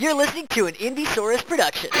You're listening to an Indiesaurus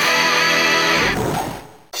production.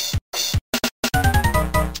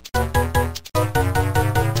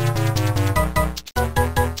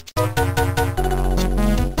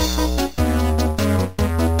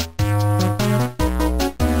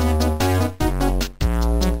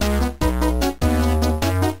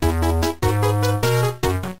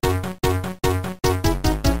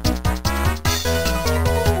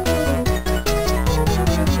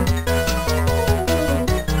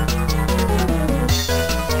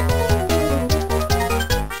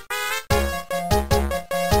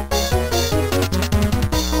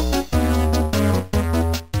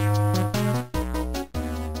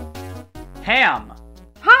 Ham!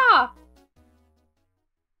 Ha!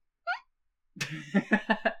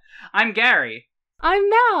 I'm Gary, I'm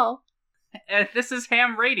Mel. and this is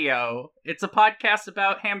Ham Radio. It's a podcast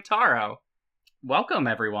about Hamtaro. Welcome,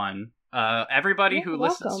 everyone. Everybody Yeah, who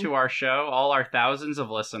listens welcome. to our show, all our thousands of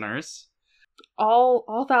listeners.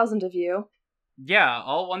 All thousand of you. Yeah,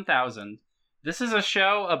 all 1,000. This is a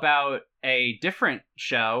show about a different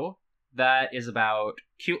show that is about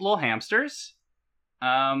cute little hamsters.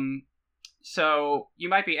 So you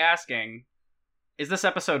might be asking, is this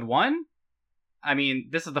episode 1? I mean,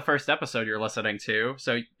 this is the first episode you're listening to,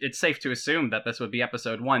 so it's safe to assume that this would be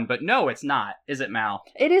episode 1, but no, it's not, is it, Mal?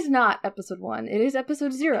 It is not episode 1. It is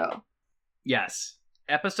episode 0. Yes,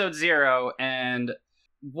 episode 0, and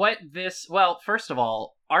well, first of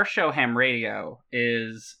all, our show Ham Radio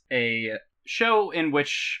is a show in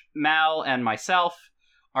which Mal and myself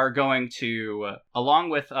are going to, along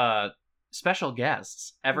with special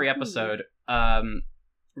guests every Ooh. episode,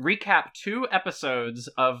 recap 2 episodes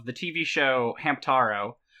of the TV show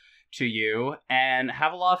Hamtaro to you and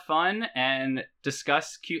have a lot of fun and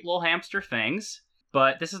discuss cute little hamster things.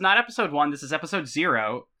 But this is not episode 1, this is episode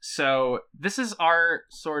 0. So this is our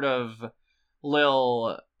sort of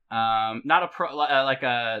little, a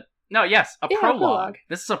prologue.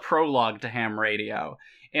 This is a prologue to Ham Radio,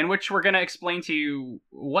 in which we're going to explain to you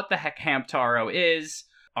what the heck Hamtaro is,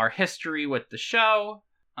 our history with the show,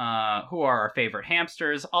 who are our favorite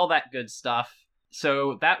hamsters, all that good stuff.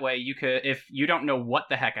 So that way you could, if you don't know what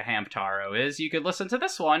the heck a Hamtaro is, you could listen to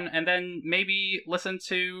this one and then maybe listen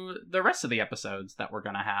to the rest of the episodes that we're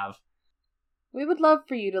gonna have. We would love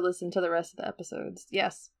for you to listen to the rest of the episodes.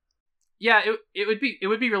 Yes. Yeah, it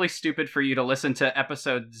would be really stupid for you to listen to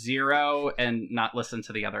episode 0 and not listen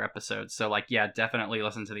to the other episodes. So definitely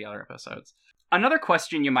listen to the other episodes. Another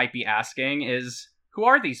question you might be asking is, who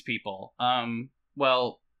are these people?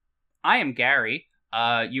 Well, I am Gary.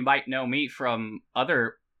 You might know me from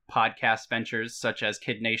other podcast ventures such as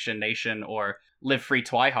Kid Nation or Live Free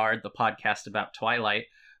Twihard, the podcast about Twilight.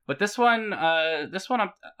 But this one,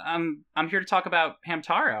 I'm here to talk about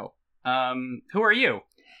Hamtaro. Who are you?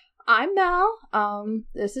 I'm Mel.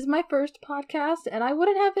 This is my first podcast, and I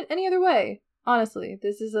wouldn't have it any other way. Honestly,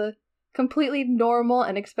 this is a completely normal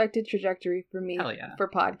and expected trajectory for me. Hell yeah. For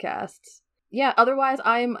podcasts. Yeah, otherwise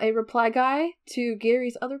I'm a reply guy to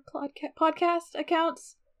Gary's other podcast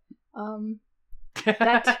accounts.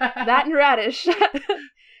 That and Radish.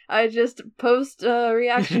 I just post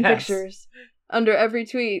reaction pictures under every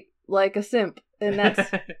tweet like a simp, and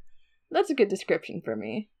that's a good description for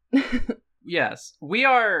me. Yes, we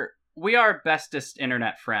are bestest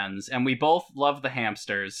internet friends, and we both love the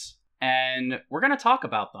hamsters, and we're gonna talk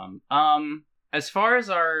about them. As far as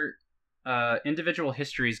our individual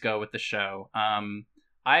histories go with the show,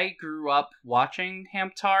 I grew up watching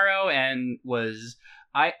Hamtaro and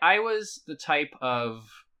I was the type of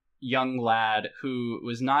young lad who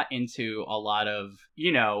was not into a lot of,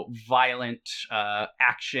 violent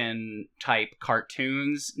action type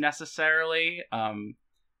cartoons necessarily.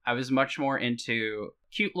 I was much more into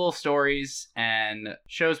cute little stories and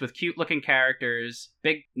shows with cute looking characters,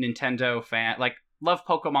 big Nintendo fan, love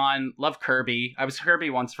Pokemon, love Kirby. I was Kirby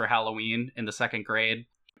once for Halloween in the 2nd grade.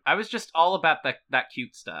 I was just all about that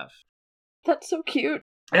cute stuff. That's so cute.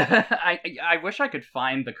 I wish I could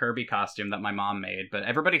find the Kirby costume that my mom made, but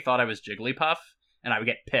everybody thought I was Jigglypuff, and I would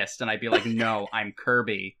get pissed, and I'd be like, no, I'm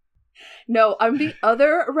Kirby. No, I'm the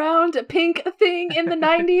other round pink thing in the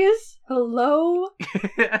 90s. Hello?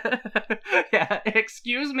 Yeah,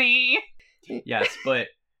 excuse me. Yes, but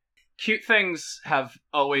cute things have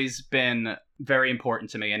always been very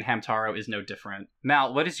important to me, and Hamtaro is no different.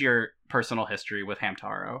 Mal, what is your personal history with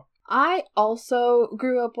Hamtaro? I also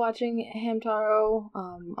grew up watching Hamtaro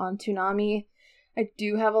on Toonami. I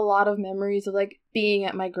do have a lot of memories of being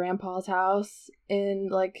at my grandpa's house in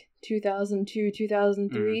 2002,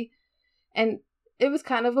 2003. And it was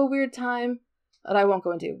kind of a weird time that I won't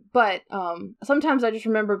go into. But sometimes I just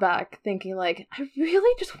remember back thinking I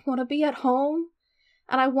really just want to be at home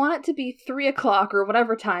and I want it to be 3 o'clock or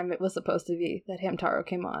whatever time it was supposed to be that Hamtaro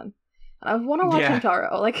came on. And I want to watch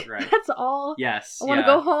Hamtaro. Like, that's all. Yes. I want to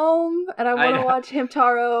go home, and I want to watch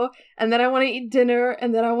Hamtaro, and then I want to eat dinner,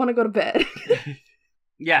 and then I want to go to bed.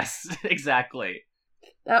 Yes, exactly.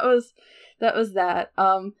 That was that.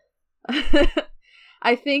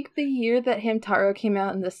 I think the year that Hamtaro came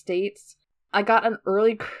out in the States, I got an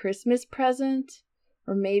early Christmas present,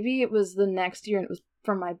 or maybe it was the next year, and it was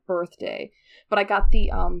for my birthday. But I got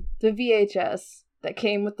the VHS that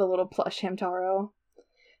came with the little plush Hamtaro.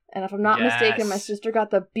 And if I'm not mistaken, my sister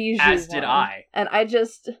got the Bijou As did I. And I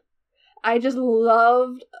just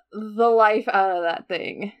loved the life out of that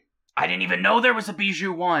thing. I didn't even know there was a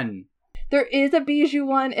Bijou one. There is a Bijou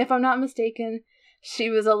one, if I'm not mistaken. She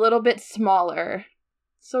was a little bit smaller.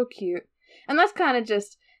 So cute. And that's kind of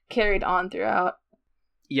just carried on throughout.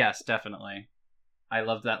 Yes, definitely. I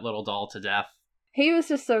loved that little doll to death. He was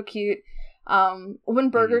just so cute. When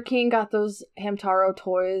Burger King got those Hamtaro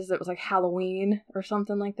toys, it was like Halloween or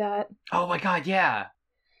something like that. Oh my god, yeah.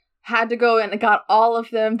 Had to go in and got all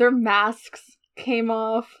of them. Their masks came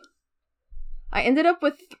off. I ended up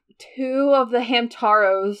with 2 of the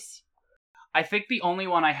Hamtaros. I think the only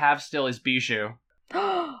one I have still is Bijou.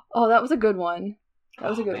 Oh, that was a good one. That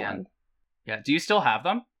was a good one. Yeah, do you still have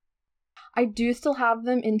them? I do still have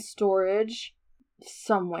them in storage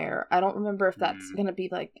somewhere. I don't remember if that's gonna be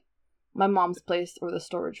like my mom's place or the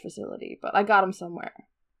storage facility, but I got them somewhere.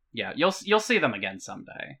 Yeah, you'll see them again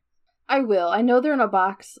someday. I will. I know they're in a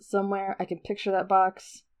box somewhere. I can picture that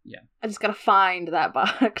box. Yeah. I just gotta find that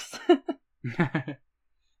box.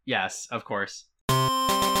 Yes, of course.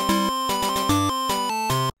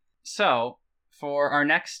 So, for our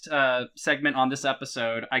next segment on this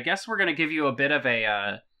episode, I guess we're gonna give you a bit of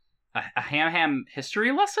a Ham Ham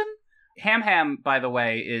history lesson. Ham Ham, by the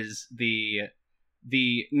way, is the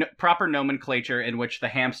proper nomenclature in which the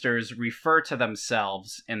hamsters refer to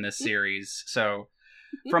themselves in this series. So,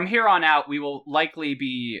 from here on out, we will likely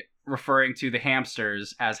be referring to the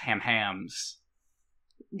hamsters as Ham Hams.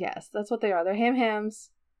 Yes, that's what they are. They're Ham Hams.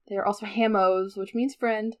 They are also Hamos, which means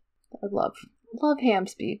friend. I love ham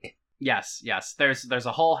speak. Yes. There's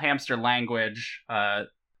a whole hamster language.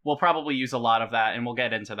 We'll probably use a lot of that, and we'll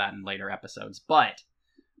get into that in later episodes. But,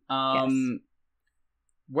 yes.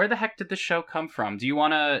 Where the heck did this show come from? Do you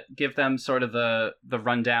want to give them sort of the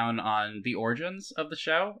rundown on the origins of the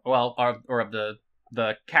show? Well, or of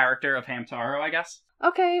the character of Hamtaro, I guess?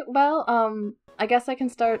 Okay, well, I guess I can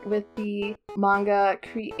start with the manga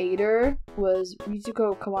creator was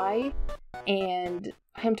Rizuko Kawai, and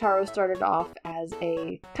Hamtaro started off as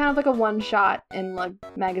a kind of like a one-shot in like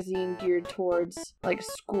magazine geared towards like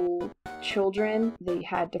school children. They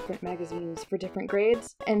had different magazines for different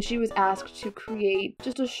grades, and she was asked to create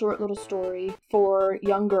just a short little story for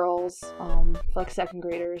young girls, like second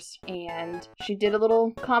graders, and she did a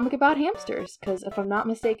little comic about hamsters, because if I'm not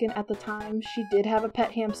mistaken, at the time she did have a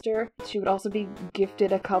pet hamster. She would also be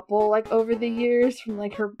gifted a couple like over the years from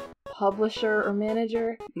like her publisher or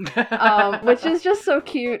manager, which is just so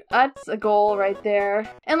cute. That's a goal right there.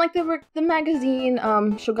 And like the magazine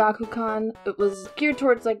Shogakukan, it was geared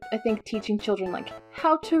towards like I think teaching children like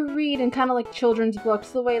how to read and kind of like children's books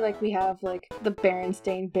the way like we have like the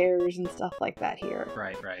Berenstain Bears and stuff like that here.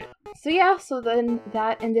 Right. So yeah, so then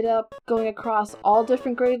that ended up going across all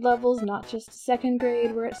different grade levels, not just second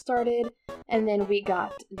grade where it started. And then we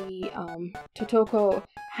got the Totoko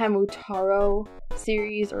Hamutaro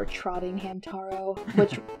series, or Trotting Hamtaro,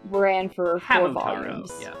 which ran for 4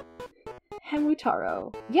 volumes. Yeah.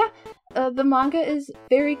 Hamutaro. Yeah, the manga is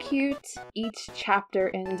very cute. Each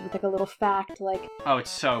chapter ends with like a little fact, like, oh, it's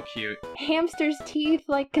so cute. Hamsters' teeth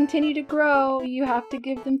like continue to grow. You have to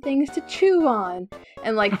give them things to chew on.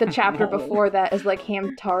 And like the chapter before that is like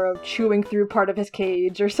Hamtaro chewing through part of his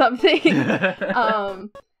cage or something.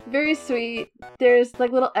 Very sweet. There's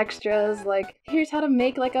like little extras, like here's how to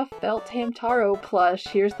make like a felt Hamtaro plush.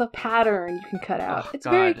 Here's the pattern you can cut out. It's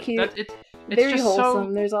very cute. It's very just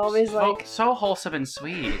wholesome. There's always like so wholesome and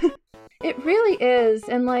sweet. It really is.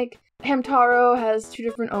 And like Hamtaro has 2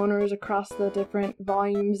 different owners across the different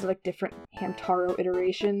volumes, like different Hamtaro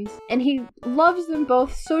iterations. And he loves them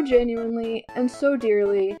both so genuinely and so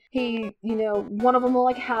dearly. He, one of them will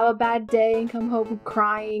like have a bad day and come home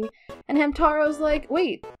crying. And Hamtaro's like,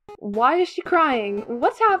 wait, why is she crying?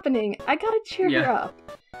 What's happening? I gotta cheer her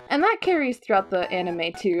up. And that carries throughout the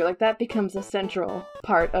anime too. Like that becomes a central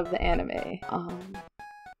part of the anime.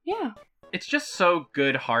 Yeah. It's just so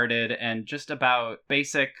good-hearted and just about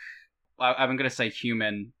basic, I'm going to say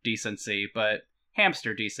human decency, but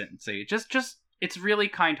hamster decency. Just it's really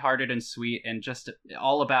kind-hearted and sweet and just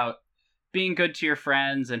all about being good to your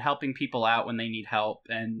friends and helping people out when they need help,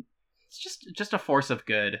 and it's just a force of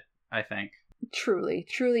good, I think. Truly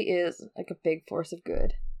is like a big force of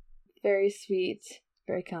good. Very sweet,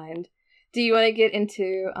 very kind. Do you want to get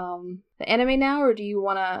into the anime now, or do you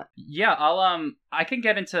want to? Yeah, I can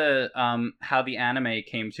get into how the anime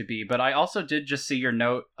came to be, but I also did just see your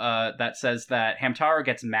note that says that Hamtaro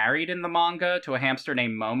gets married in the manga to a hamster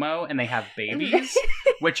named Momo, and they have babies,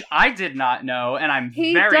 which I did not know, and I'm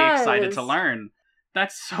very excited to learn.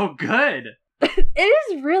 That's so good.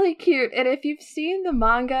 It is really cute, and if you've seen the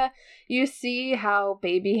manga, you see how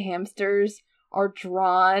baby hamsters are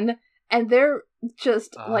drawn, and they're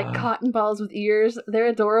just like cotton balls with ears. They're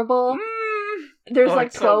adorable. There's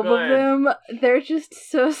like 12 of them. They're just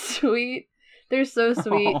so sweet. They're so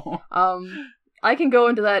sweet. I can go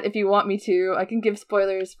into that if you want me to. I can give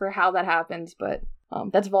spoilers for how that happens, but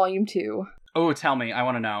that's volume 2. Oh, tell me. I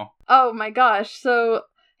want to know. Oh my gosh. So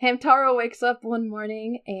Hamtaro wakes up one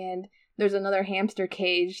morning and there's another hamster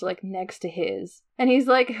cage like next to his. And he's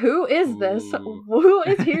like, who is this? Who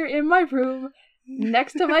is here in my room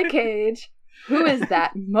next to my cage? Who is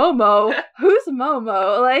that? Momo. Who's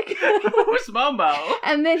Momo? Like, who's Momo?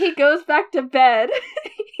 And then he goes back to bed.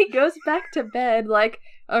 Like,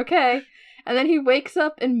 okay. And then he wakes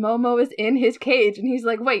up and Momo is in his cage. And he's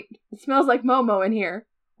like, wait, it smells like Momo in here.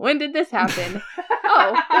 When did this happen?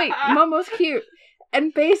 Oh, wait, Momo's cute.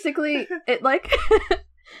 And basically, it like...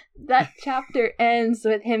 that chapter ends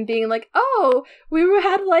with him being like, oh, we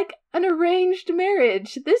had like an arranged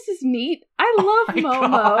marriage. This is neat. I love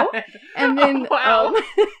Momo. God. And then wow.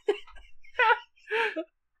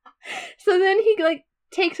 So then he like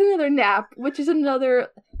takes another nap, which is another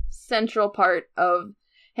central part of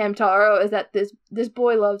Hamtaro, is that this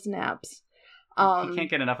boy loves naps. He can't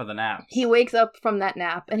get enough of the naps. He wakes up from that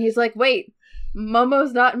nap and he's like, wait,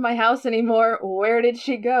 Momo's not in my house anymore. Where did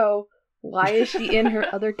she go? Why is she in her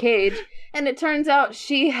other cage? And it turns out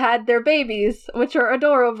she had their babies, which are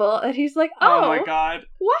adorable. And he's like, oh my god.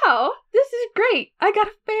 Wow, this is great. I got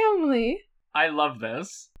a family. I love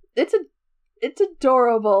this. It's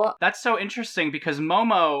adorable. That's so interesting because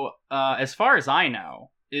Momo, as far as I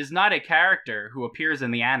know, is not a character who appears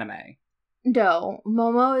in the anime. No,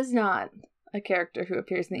 Momo is not a character who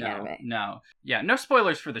appears in the anime. No. Yeah, no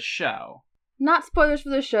spoilers for the show. Not spoilers for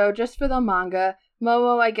the show, just for the manga.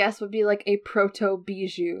 Momo, I guess, would be like a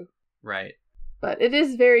proto-Bijou. Right. But it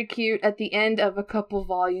is very cute. At the end of a couple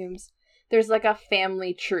volumes, there's like a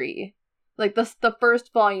family tree. Like the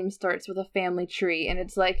first volume starts with a family tree, and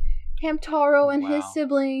it's like Hamtaro and his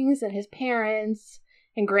siblings and his parents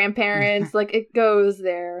and grandparents. Like it goes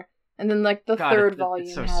there. And then like the third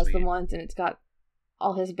volume so has the ones, and it's got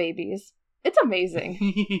all his babies. It's amazing.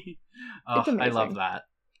 It's amazing. I love that.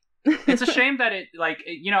 It's a shame that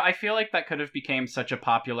I feel like that could have became such a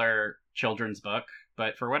popular children's book,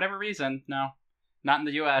 but for whatever reason, no. Not in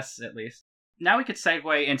the US, at least. Now we could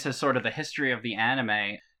segue into sort of the history of the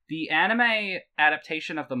anime. The anime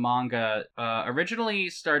adaptation of the manga originally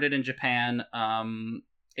started in Japan.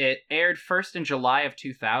 It aired first in July of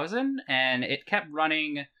 2000, and it kept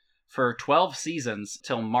running for 12 seasons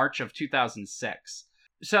till March of 2006.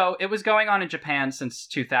 So it was going on in Japan since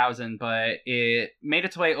 2000, but it made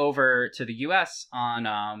its way over to the US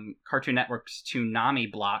on Cartoon Network's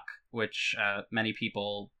Toonami block, which many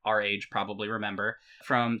people our age probably remember,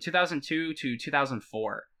 from 2002 to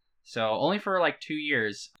 2004. So only for like 2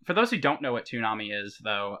 years. For those who don't know what Toonami is,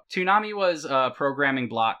 though, Toonami was a programming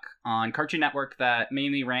block on Cartoon Network that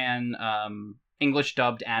mainly ran English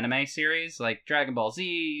dubbed anime series like Dragon Ball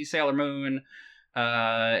Z, Sailor Moon,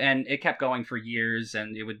 and it kept going for years,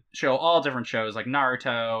 and it would show all different shows like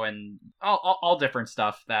Naruto and all different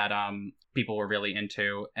stuff that people were really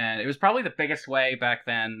into. And it was probably the biggest way back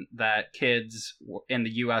then that kids in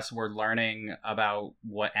the US were learning about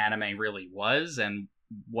what anime really was and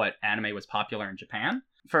what anime was popular in Japan.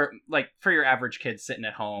 For your average kid sitting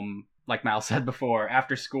at home, like Mal said before,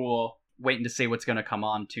 after school, waiting to see what's going to come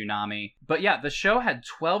on Toonami. But yeah, the show had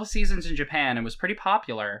 12 seasons in Japan and was pretty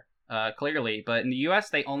popular. Clearly, but in the US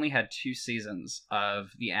they only had 2 seasons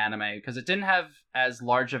of the anime because it didn't have as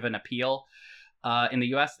large of an appeal in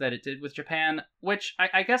the US that it did with Japan, which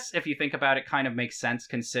I guess if you think about it kind of makes sense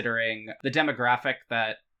considering the demographic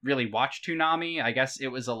that really watched Toonami. I guess it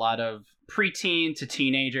was a lot of preteen to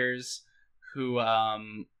teenagers who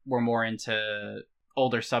were more into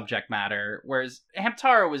older subject matter, whereas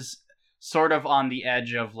Hamtaro was sort of on the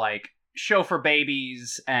edge of like show for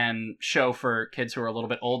babies and show for kids who are a little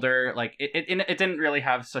bit older. Like it didn't really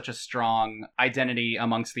have such a strong identity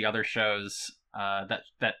amongst the other shows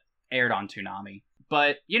that aired on Toonami.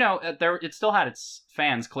 But, you know, it still had its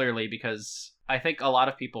fans, clearly, because I think a lot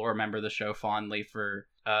of people remember the show fondly for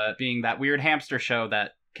being that weird hamster show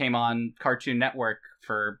that came on Cartoon Network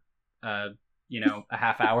for, you know, a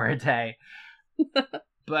half hour a day.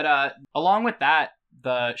 But along with that,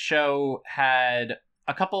 the show had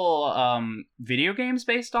a couple video games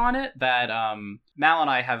based on it that Mal and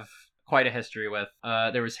I have quite a history with.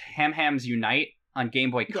 There was Ham Hams Unite on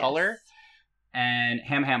Game Boy Color, Yes. and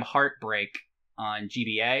Ham Ham Heartbreak on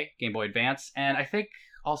GBA, Game Boy Advance, and I think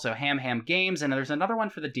also Ham Ham Games, and there's another one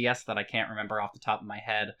for the DS that I can't remember off the top of my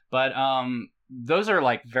head. But those are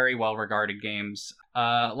like very well regarded games.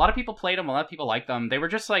 A lot of people played them, a lot of people liked them. They were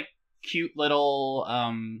just like cute little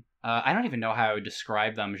I don't even know how I would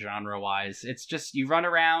describe them genre-wise. It's just you run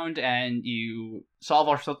around and you solve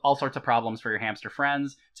all sorts of problems for your hamster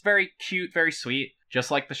friends. It's very cute, very sweet, just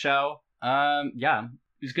like the show. Yeah,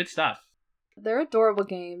 it was good stuff. They're adorable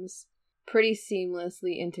games, pretty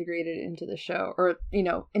seamlessly integrated into the show, or, you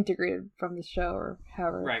know, integrated from the show, or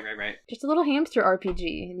however. Right. Just a little hamster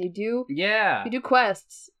RPG, and you do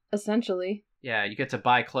quests, essentially. Yeah, you get to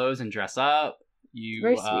buy clothes and dress up.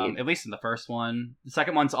 Very sweet. At least in the first one. The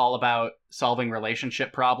second one's all about solving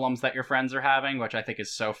relationship problems that your friends are having, which I think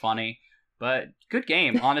is so funny. But good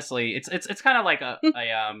game, honestly. It's kind of like a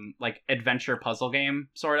like adventure puzzle game,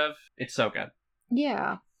 sort of. It's so good.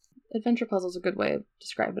 Yeah. Adventure puzzle's a good way of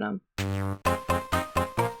describing them.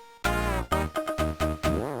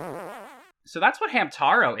 So that's what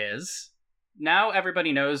Hamtaro is. Now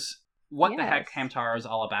everybody knows what the heck Yes. Hamtaro is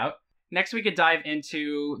all about. Next, we could dive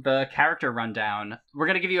into the character rundown. We're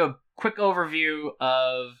going to give you a quick overview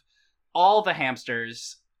of all the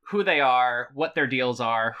hamsters, who they are, what their deals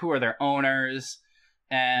are, who are their owners,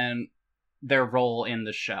 and their role in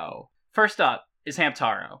the show. First up is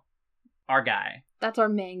Hamtaro, our guy. That's our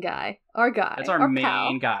main guy. Our guy. That's our main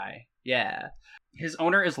pal. guy. Yeah. His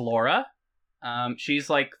owner is Laura. She's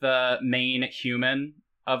like the main human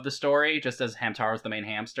of the story, just as Hamtaro's the main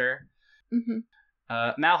hamster. Mm-hmm.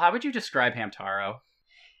 Mal, how would you describe Hamtaro?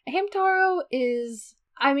 Hamtaro is,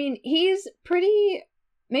 I mean, he's pretty,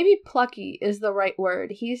 maybe plucky is the right word.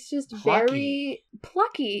 He's just very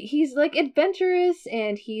plucky. He's like adventurous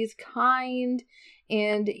and he's kind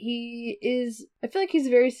and he is, I feel like he's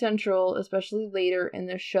very central, especially later in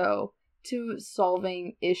the show, to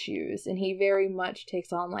solving issues. And he very much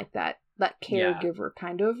takes on like that caregiver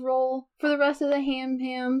kind of role for the rest of the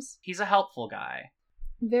Hams. He's a helpful guy.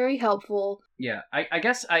 Very helpful. Yeah, I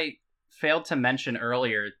guess I failed to mention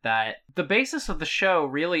earlier that the basis of the show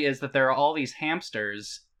really is that there are all these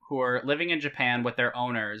hamsters who are living in Japan with their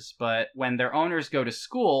owners, but when their owners go to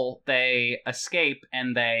school, they escape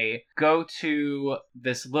and they go to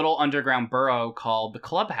this little underground burrow called the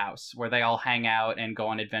Clubhouse, where they all hang out and go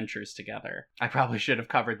on adventures together. I probably should have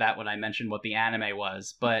covered that when I mentioned what the anime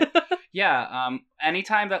was, but yeah,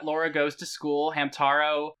 anytime that Laura goes to school,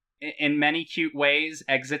 Hamtaro, in many cute ways,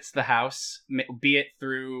 exits the house, be it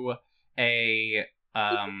through a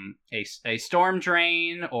storm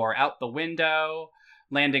drain or out the window,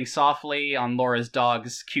 landing softly on Laura's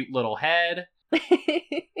dog's cute little head.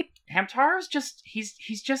 Hamtaro's just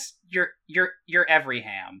he's just your every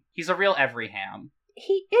ham. He's a real every ham.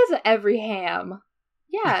 He is a every ham.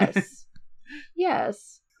 Yes.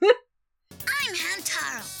 Yes. I'm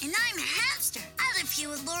Hamtaro, and I'm a hamster. I live here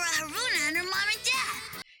with Laura Haruna and her mom and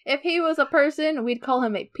dad. If he was a person, we'd call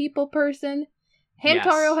him a people person.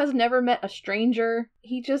 Hamtaro has never met a stranger.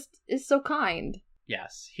 He just is so kind.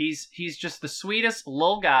 Yes, he's just the sweetest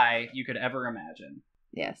little guy you could ever imagine.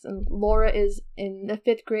 Yes, and Laura is in the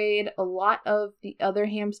 5th grade. A lot of the other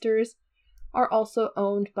hamsters are also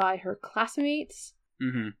owned by her classmates.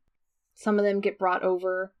 Mm-hmm. Some of them get brought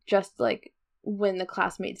over just like when the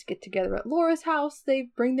classmates get together at Laura's house, they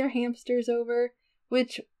bring their hamsters over,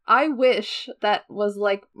 which I wish that was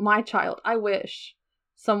like my child. I wish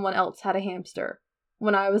someone else had a hamster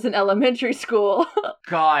when I was in elementary school.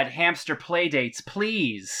 God, hamster playdates,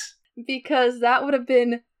 please. Because that would have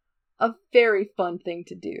been a very fun thing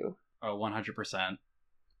to do. Oh, 100%.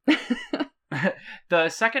 The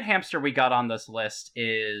second hamster we got on this list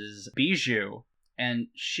is Bijou. And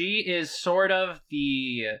she is sort of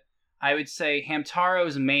the, I would say,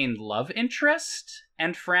 Hamtaro's main love interest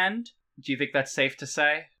and friend. Do you think that's safe to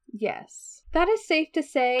say? Yes. That is safe to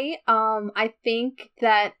say. I think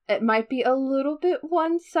that it might be a little bit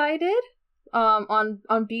one-sided on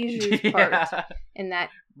Bijou's part. In that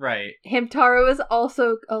right. Hamtaro is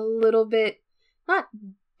also a little bit, not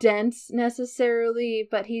dense necessarily,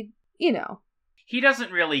 but he, you know. He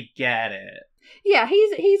doesn't really get it. Yeah,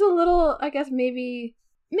 he's a little, I guess, maybe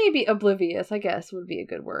oblivious, I guess would be a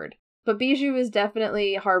good word. But Bijou is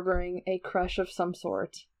definitely harboring a crush of some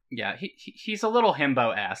sort. Yeah, he's a little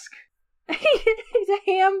himbo-esque. He's a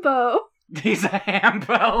hambo. He's a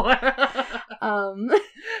hambo.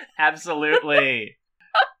 Absolutely.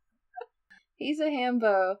 He's a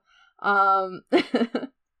hambo.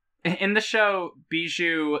 In the show,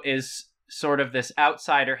 Bijou is sort of this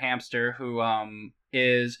outsider hamster who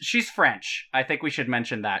she's French. I think we should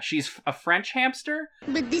mention that. She's a French hamster.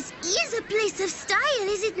 But this is a place of style,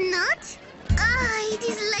 is it not? Ah, it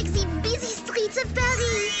is like the busy streets of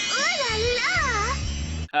Paris. Oh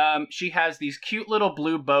la la! She has these cute little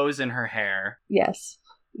blue bows in her hair. Yes.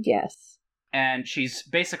 And she's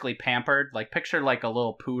basically pampered. Like, picture like a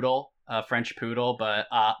little poodle, a French poodle,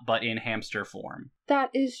 but in hamster form. That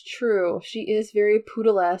is true. She is very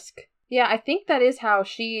poodle-esque. Yeah, I think that is how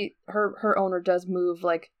her owner does move,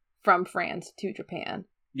 like, from France to Japan.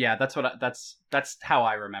 Yeah, that's how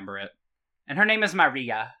I remember it. And her name is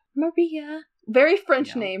Maria. Maria. Very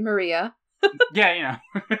French name, Maria. Yeah,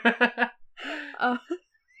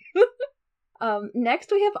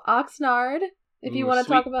 Next we have Oxnard. If you want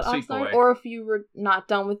to talk about Oxnard, or if you were not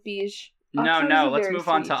done with Bijou. No, let's move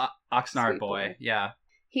on to Oxnard boy. Yeah.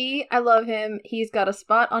 I love him. He's got a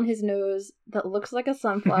spot on his nose that looks like a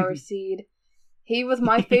sunflower seed. He was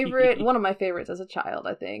my favorite, one of my favorites as a child,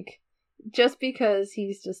 I think. Just because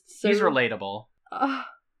he's just so... He's relatable.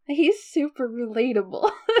 He's super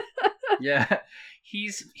relatable. Yeah.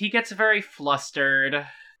 He gets very flustered.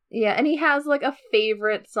 Yeah, and he has, like, a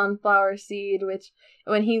favorite sunflower seed, which,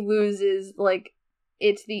 when he loses, like,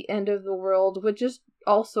 it's the end of the world, which is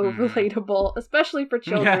also relatable, especially for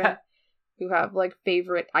children who have, like,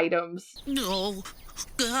 favorite items. No, it's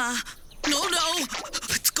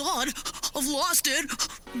gone. I've lost it.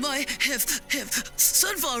 My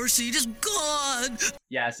sunflower seed is gone.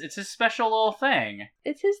 Yes, it's his special little thing.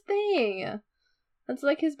 It's his thing. That's,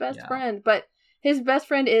 like, his best friend, but... His best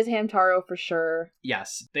friend is Hamtaro for sure.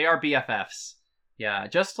 Yes, they are BFFs. Yeah,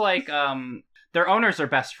 just like their owners are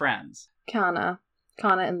best friends. Kana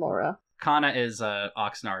and Laura. Kana is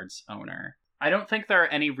Oxnard's owner. I don't think there are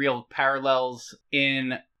any real parallels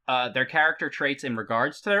in their character traits in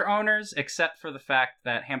regards to their owners, except for the fact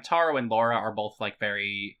that Hamtaro and Laura are both like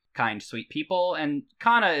very kind, sweet people, and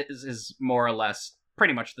Kana is more or less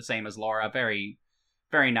pretty much the same as Laura, very,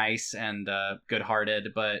 very nice and good-hearted,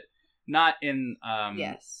 but not in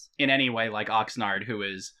in any way like Oxnard, who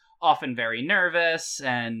is often very nervous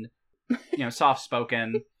and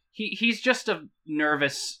soft-spoken. He's just a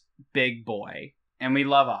nervous big boy, and we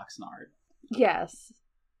love Oxnard. Yes.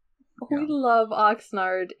 We love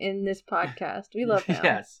Oxnard in this podcast. We love him.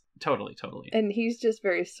 Yes, totally. And he's just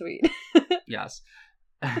very sweet. Yes.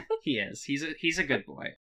 He is. He's a good boy.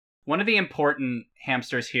 One of the important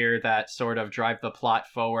hamsters here that sort of drive the plot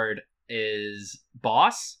forward is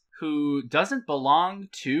Boss, who doesn't belong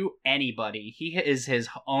to anybody. He is his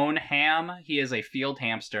own ham. He is a field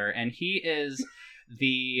hamster, and he's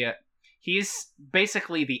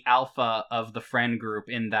basically the alpha of the friend group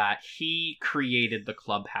in that he created the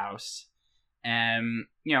clubhouse. And,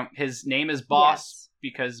 his name is Boss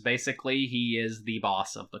because basically he is the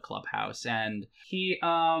boss of the clubhouse. And he,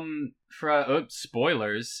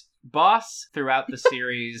 spoilers, Boss throughout the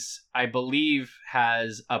series, I believe,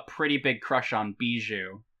 has a pretty big crush on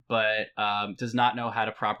Bijou, but does not know how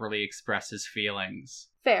to properly express his feelings.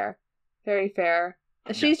 Fair. Very fair.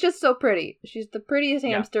 She's just so pretty. She's the prettiest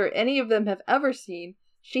hamster any of them have ever seen.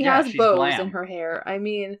 She has bows glam in her hair. I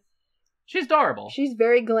mean... She's adorable. She's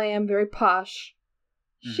very glam, very posh.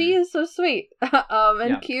 Mm-hmm. She is so sweet.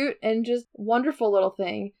 And cute, and just wonderful little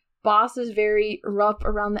thing. Boss is very rough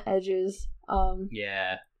around the edges.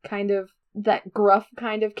 Kind of that gruff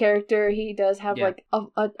kind of character. He does have like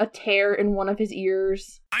a tear in one of his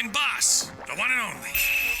ears. I'm Boss, the one and only.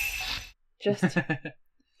 Just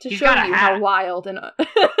to show you how wild and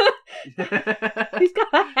he's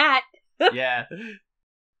got a hat. Yeah.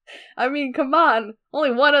 I mean, come on.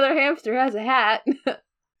 Only one other hamster has a hat.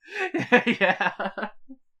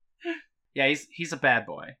 Yeah, he's a bad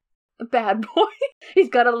boy. A bad boy? He's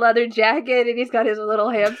got a leather jacket and he's got his little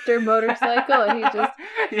hamster motorcycle and he just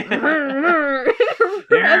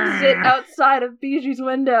revs it outside of Bijou's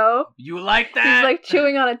window. You like that? He's like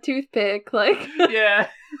chewing on a toothpick, like yeah.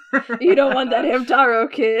 You don't want that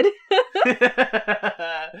Hamtaro, kid.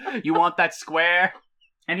 You want that square?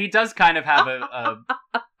 And he does kind of have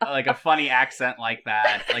a funny accent like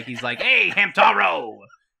that. Like he's like, "Hey, Hamtaro!"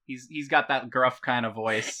 He's got that gruff kind of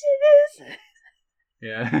voice. It is.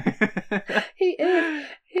 Yeah. He is.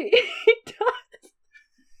 He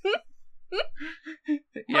does.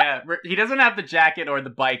 Yeah, he doesn't have the jacket or the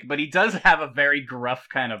bike, but he does have a very gruff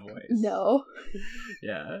kind of voice. No.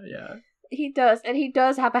 Yeah. He does, and he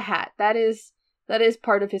does have a hat. That is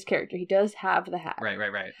part of his character. He does have the hat. Right.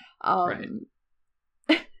 Right.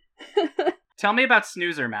 Tell me about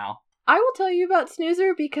Snoozer, Mal. I will tell you about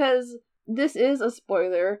Snoozer because this is a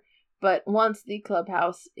spoiler, but once the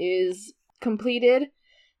clubhouse is completed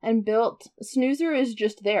and built, Snoozer is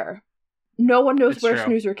just there. No one knows where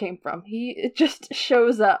Snoozer came from. It just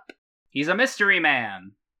shows up. He's a mystery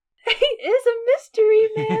man. He is a mystery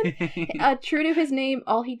man. True to his name,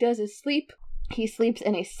 all he does is sleep. He sleeps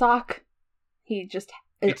in a sock. He just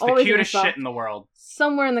is it's always the cutest in a sock, shit in the world.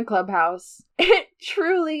 somewhere in the clubhouse. It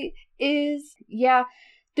truly is. Yeah,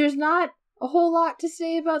 there's not a whole lot to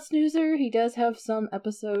say about Snoozer. He does have some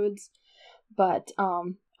episodes, but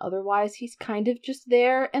otherwise he's kind of just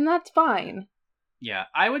there, and that's fine. Yeah,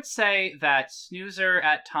 I would say that Snoozer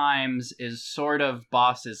at times is sort of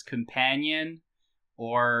Boss's companion,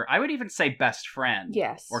 or I would even say best friend.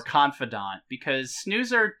 Yes. Or confidant, because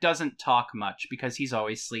Snoozer doesn't talk much because he's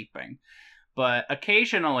always sleeping. But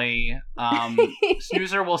occasionally,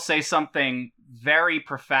 Snoozer will say something very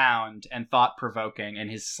profound and thought-provoking in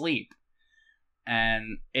his sleep.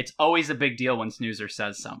 And it's always a big deal when Snoozer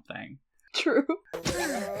says something. True.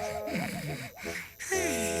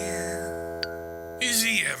 Is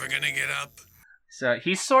he ever gonna get up? So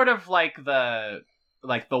he's sort of like the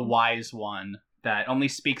wise one that only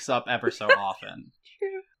speaks up ever so often.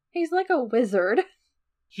 True. He's like a wizard.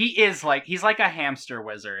 He's like a hamster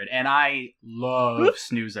wizard, and I love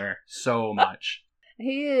Snoozer so much.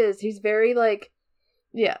 He is. He's very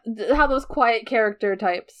how those quiet character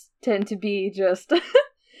types tend to be, just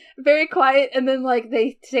very quiet, and then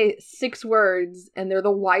they say 6 words, and they're the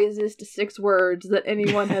wisest 6 words that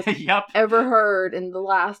anyone has ever heard in the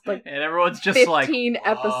last and everyone's just 15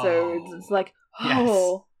 episodes. It's like,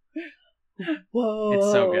 oh, yes. Whoa, it's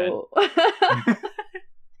so good.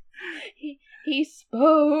 He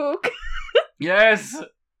spoke. Yes,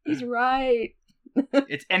 he's right.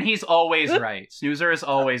 And he's always right. Snoozer is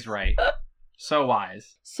always right. So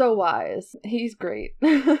wise. So wise. He's great.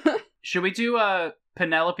 Should we do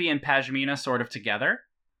Penelope and Pashmina sort of together?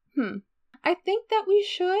 I think that we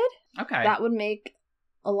should. Okay. That would make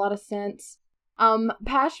a lot of sense.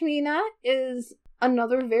 Pashmina is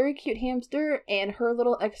another very cute hamster, and her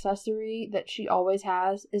little accessory that she always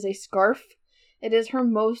has is a scarf. It is her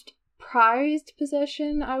most prized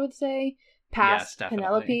possession, I would say, past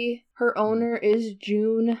Penelope. Her owner is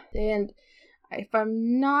June, and if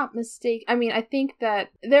I'm not mistaken, I think that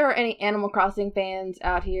if there are any Animal Crossing fans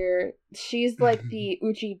out here, she's like the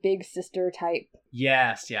Uchi big sister type.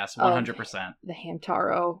 Yes, 100%. The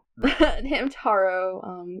Hamtaro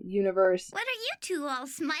universe. What are you two all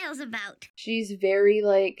smiles about? She's very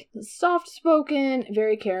soft-spoken,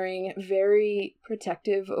 very caring, very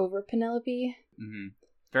protective over Penelope. Mm-hmm.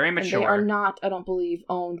 Very mature. And they are not, I don't believe,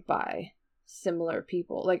 owned by similar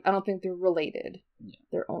people. I don't think they're related. Yeah.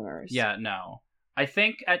 They're owners. Yeah, no. I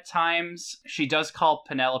think at times she does call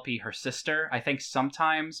Penelope her sister. I think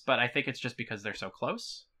sometimes, but I think it's just because they're so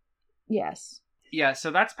close. Yes. Yeah,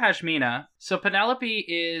 so that's Pashmina. So Penelope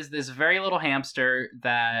is this very little hamster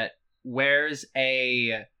that wears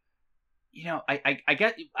a... I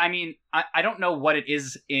don't know what it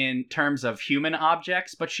is in terms of human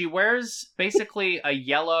objects, but she wears basically a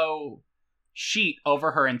yellow sheet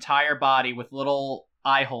over her entire body with little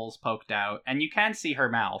eye holes poked out, and you can see her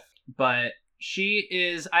mouth. But she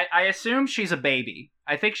is, I assume she's a baby.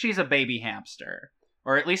 I think she's a baby hamster,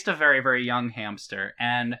 or at least a very, very young hamster.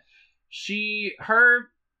 And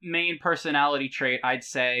her main personality trait, I'd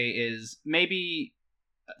say, is maybe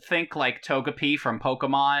think like Togepi from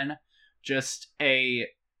Pokemon. Just a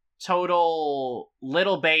total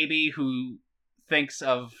little baby who thinks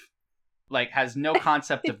of, has no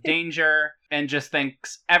concept of danger and just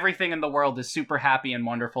thinks everything in the world is super happy and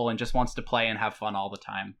wonderful and just wants to play and have fun all the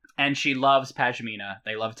time. And she loves Pashmina.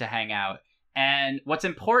 They love to hang out. And what's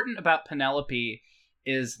important about Penelope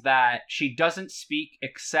is that she doesn't speak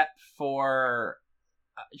except for...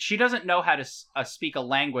 she doesn't know how to speak a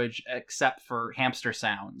language except for hamster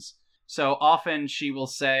sounds. So often she will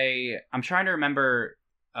say, I'm trying to remember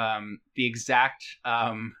the exact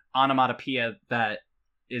onomatopoeia that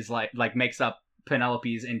is makes up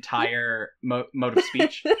Penelope's entire mode of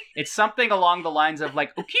speech. It's something along the lines of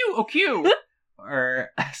 "okiu," or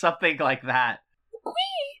something like that. Ukui.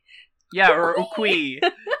 Yeah, or ukui.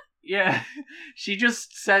 Yeah, she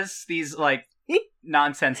just says these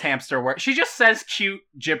nonsense hamster words. She just says cute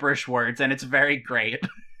gibberish words, and it's very great.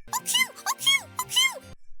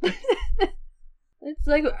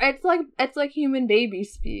 It's like human baby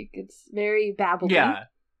speak. It's very babbly. Yeah.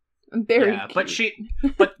 Very yeah, cute.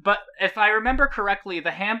 but if I remember correctly,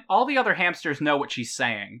 all the other hamsters know what she's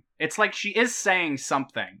saying. It's like she is saying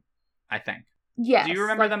something, I think. Yes. Do you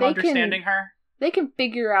remember like them they understanding her? They can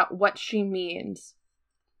figure out what she means.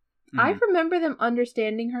 I remember them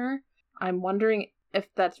understanding her. I'm wondering if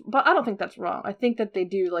that's... But I don't think that's wrong. I think that they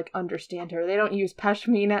do, like, understand her. They don't use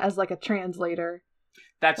Pashmina as, like, a translator.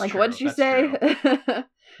 That's like, true. What'd she say?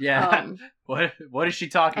 Yeah. What is she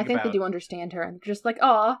talking about? I think they do understand her. And they're just like,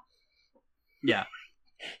 aw. Yeah.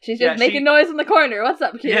 She's just making noise in the corner. What's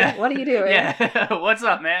up, kid? Yeah. What are you doing? Yeah. What's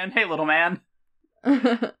up, man? Hey, little man.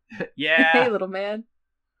 Yeah. Hey, little man.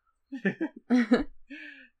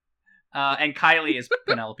 And Kylie is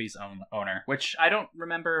Penelope's owner, which I don't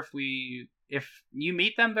remember if you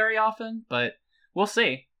meet them very often, but we'll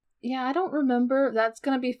see. Yeah, I don't remember. That's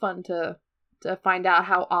gonna be fun to find out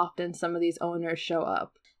how often some of these owners show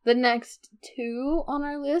up. The next two on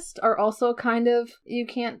our list are also kind of, you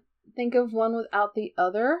can't think of one without the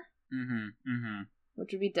other.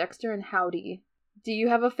 Which would be Dexter and Howdy. Do you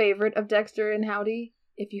have a favorite of Dexter and Howdy,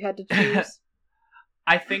 if you had to choose?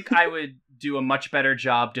 I think I would do a much better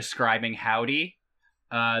job describing Howdy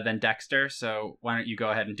than Dexter, so why don't you go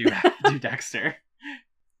ahead and do Dexter?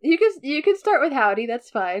 You can start with Howdy, that's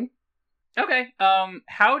fine. Okay,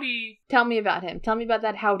 Howdy... Tell me about him. Tell me about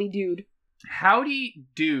that Howdy dude. Howdy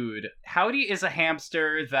dude. Howdy is a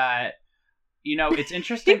hamster that, you know, it's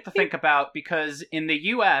interesting to think about because in the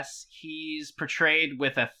US, he's portrayed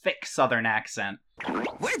with a thick Southern accent.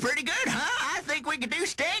 We're pretty good, huh? I think we could do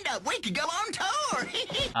stand-up. We could go on tour.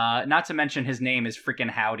 Not to mention his name is freaking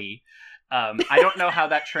Howdy. I don't know how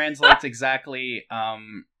that translates exactly,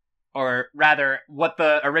 or rather, what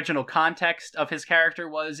the original context of his character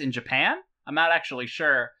was in Japan. I'm not actually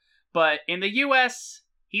sure. But in the US,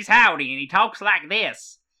 he's Howdy, and he talks like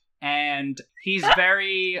this. And he's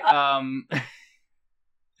very,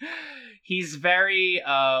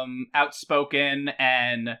 outspoken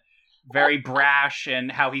and very brash in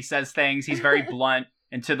how he says things. He's very blunt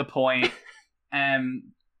and to the point. And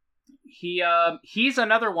he's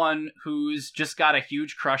another one who's just got a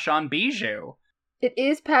huge crush on Bijou. It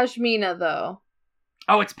is Pashmina, though.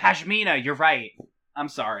 Oh, it's Pashmina. You're right. I'm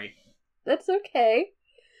sorry. That's okay.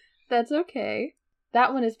 That's okay.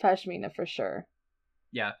 That one is Pashmina for sure.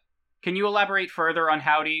 Yeah. Can you elaborate further on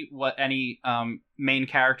Howdy? What any main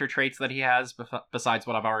character traits that he has besides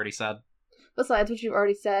what I've already said? Besides what you've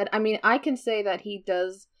already said, I mean, I can say that he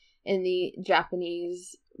does in the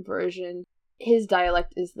Japanese version. His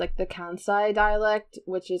dialect is like the Kansai dialect,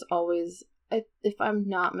 which is always, if I'm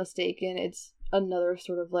not mistaken, it's another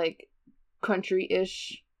sort of like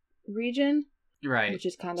country-ish region, right? Which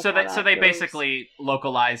is kind of so they goes. Basically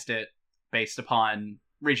localized it based upon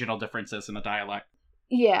regional differences in the dialect.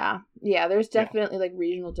 Yeah. There's definitely like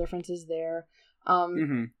regional differences there.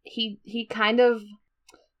 He kind of,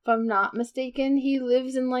 if I'm not mistaken, he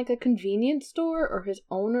lives in like a convenience store, or his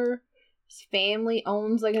family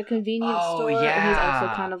owns like a convenience store. Yeah. And he's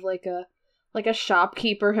also kind of like a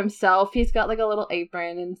shopkeeper himself. He's got like a little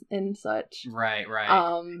apron and such. Right.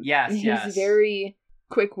 Yes. He's very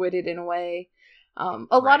quick-witted in a way.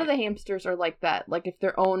 A lot of the hamsters are like that. Like if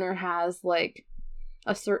their owner has like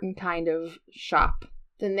a certain kind of shop,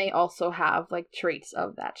 then they also have like traits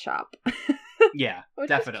of that shop. Yeah,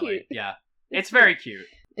 definitely. Yeah. It's very cute.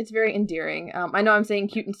 It's very endearing. I know I'm saying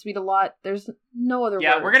cute and sweet a lot. There's no other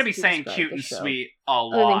Yeah, words we're going to be to saying describe cute the and show. sweet a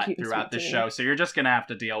lot throughout the show, so you're just going to have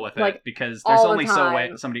to deal with Like, it because there's all the only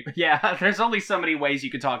time. there's only so many ways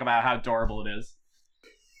you could talk about how adorable it is.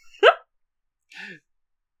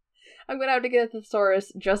 I'm going to have to get a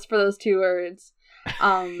thesaurus just for those two words.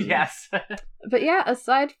 Yes. But yeah,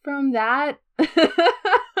 aside from that,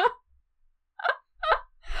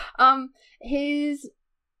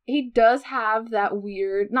 he does have that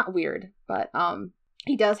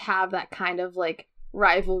he does have that kind of like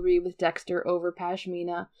rivalry with Dexter over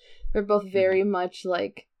Pashmina. They're both very much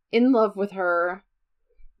like in love with her,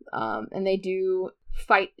 and they do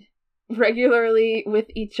fight regularly with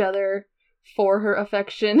each other for her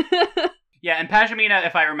affection. Yeah, and Pashmina,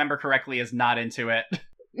 if I remember correctly, is not into it.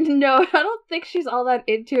 No, I don't think she's all that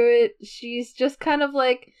into it. She's just kind of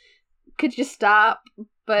like, could you stop?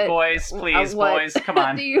 But boys, please, boys, come on.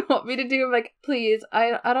 What do you want me to do? I'm like, please.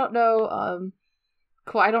 I don't know.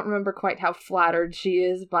 I don't remember quite how flattered she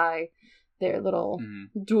is by their little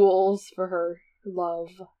duels for her love.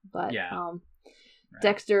 But right.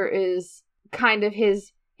 Dexter is kind of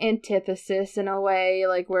his antithesis in a way,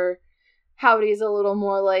 like where Howdy's a little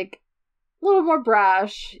more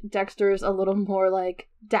brash. Dexter's a little more like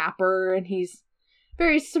dapper, and he's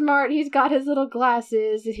very smart. He's got his little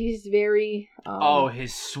glasses. He's very...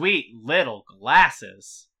 his sweet little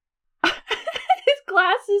glasses. His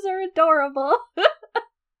glasses are adorable.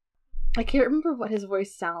 I can't remember what his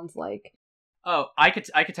voice sounds like. Oh, I could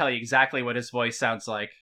tell you exactly what his voice sounds like.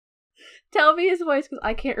 Tell me his voice, because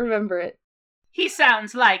I can't remember it. He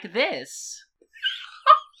sounds like this.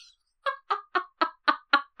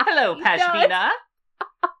 Hello, Pashmina.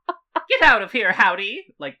 Get out of here,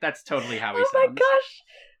 howdy. Like, that's totally how he sounds. Oh my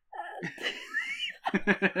gosh.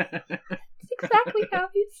 That's exactly how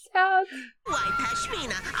he sounds. Why,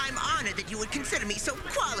 Pashmina, I'm honored that you would consider me so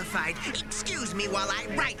qualified. Excuse me while I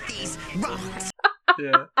right these wrongs.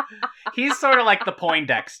 Yeah. He's sort of like the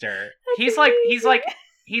Poindexter. He's like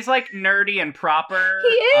nerdy and proper. He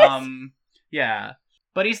is. Yeah.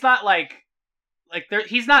 But he's not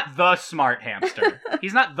he's not the smart hamster.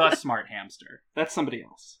 He's not the smart hamster. That's somebody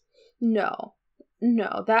else. No,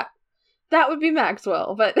 that would be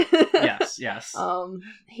Maxwell, but yes.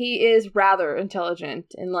 He is rather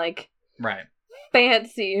intelligent and like right.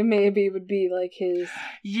 Fancy maybe would be like his.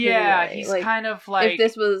 Yeah, way. he's like, kind of like if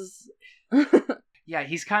this was. Yeah,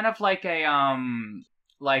 he's kind of like a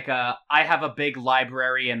I have a big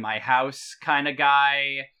library in my house kind of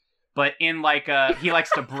guy, but in like he likes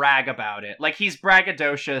to brag about it. Like he's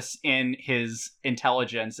braggadocious in his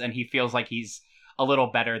intelligence, and he feels like he's a little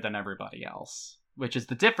better than everybody else, which is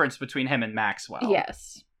the difference between him and Maxwell.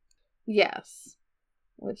 Yes.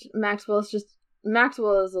 Which Maxwell is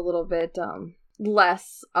a little bit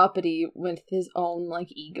less uppity with his own like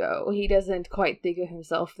ego. He doesn't quite think of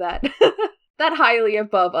himself that that highly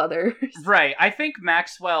above others. Right. I think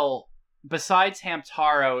Maxwell, besides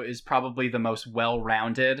Hamtaro, is probably the most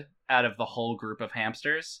well-rounded out of the whole group of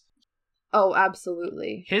hamsters. Oh,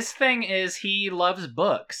 absolutely. His thing is he loves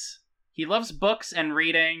books. He loves books and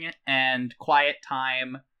reading and quiet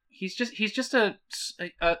time. He's just a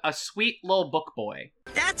sweet little book boy.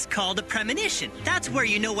 That's called a premonition. That's where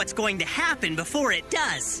you know what's going to happen before it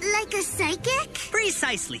does. Like a psychic?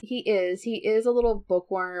 Precisely. He is a little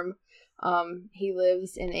bookworm. He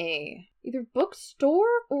lives in either bookstore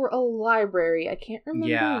or a library. I can't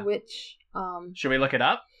remember which. Should we look it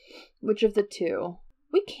up? Which of the two?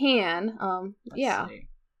 We can. Let's see.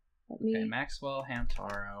 Okay, Maxwell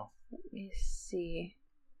Hamtaro. Let me see.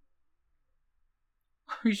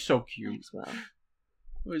 He's so cute. Maxwell.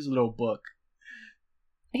 His little book.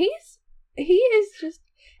 He is just,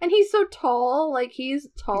 and he's so tall. Like he's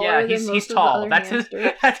taller than most he's of tall. the other That's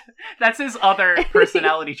hamsters. that's his other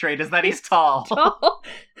personality trait, is that he's tall. Tall.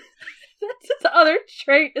 That's his other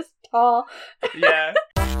trait, is tall. Yeah.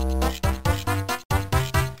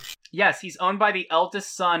 Yes, he's owned by the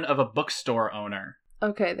eldest son of a bookstore owner.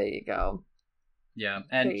 Okay, there you go. Yeah,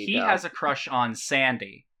 and he has a crush on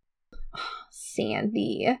Sandy.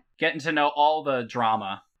 Sandy. Getting to know all the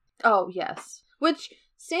drama. Oh, yes. Which,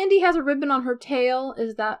 Sandy has a ribbon on her tail.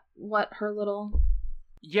 Is that what her little...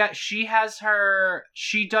 Yeah, she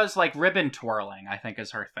does, like, ribbon twirling, I think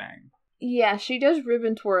is her thing. Yeah, she does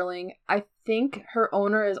ribbon twirling. I think her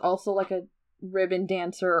owner is also, like, a ribbon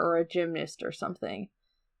dancer or a gymnast or something.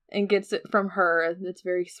 And gets it from her. It's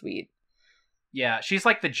very sweet. Yeah, she's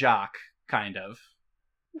like the jock, kind of.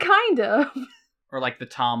 Kind of. Or like the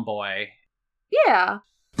tomboy. Yeah.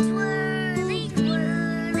 Twirling,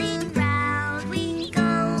 whirling, round we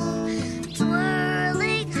go.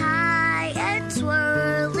 Twirling high and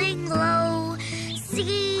twirling low.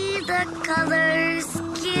 See the colors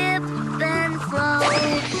skip and flow.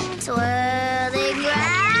 Twirling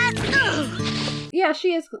round. Yeah,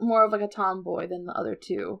 she is more of like a tomboy than the other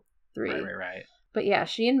three. Right. But yeah,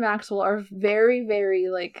 she and Maxwell are very, very,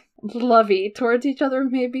 like, lovey towards each other,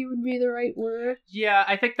 maybe would be the right word. Yeah,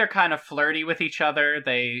 I think they're kind of flirty with each other.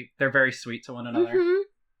 They're very sweet to one another. Mm-hmm.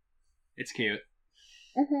 It's cute.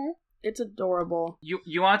 Mm-hmm. It's adorable.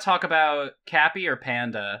 You want to talk about Cappy or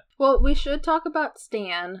Panda? Well, we should talk about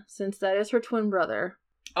Stan, since that is her twin brother.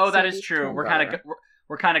 Oh, that is Sandy's true. twin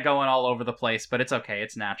We're kind of going all over the place, but it's okay.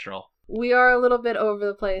 It's natural. We are a little bit over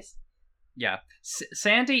the place. Yeah.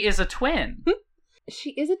 Sandy is a twin.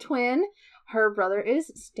 She is a twin. Her brother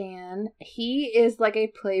is Stan. He is like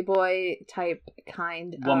a playboy type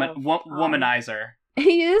kind of... Womanizer.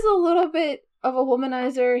 He is a little bit of a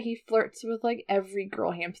womanizer. He flirts with like every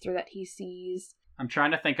girl hamster that he sees. I'm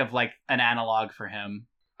trying to think of like an analog for him.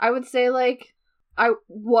 I would say like... I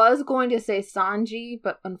was going to say Sanji,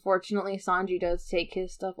 but unfortunately Sanji does take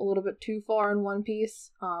his stuff a little bit too far in One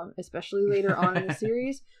Piece, especially later on in the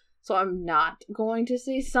series. So I'm not going to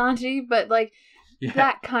say Sanji, but like... Yeah.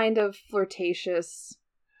 That kind of flirtatious.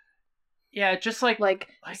 Yeah, just like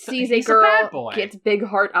sees a girl, a bad boy. Gets big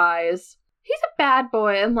heart eyes. He's a bad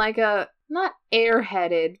boy in like a not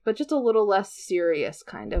airheaded, but just a little less serious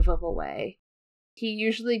kind of a way. He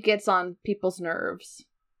usually gets on people's nerves.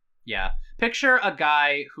 Yeah. Picture a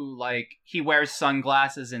guy who, like, he wears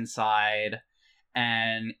sunglasses inside,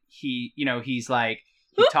 and he's like,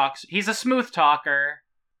 he talks, he's a smooth talker.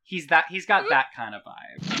 He's got that kind of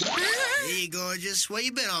vibe. Hey, gorgeous. Where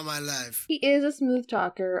you been all my life? He is a smooth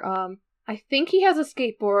talker. I think he has a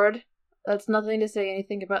skateboard. That's nothing to say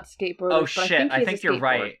anything about skateboarders. Oh, shit. I think you're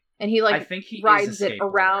right. And he, like, rides it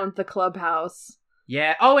around the clubhouse.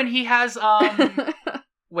 Yeah. Oh, and he has,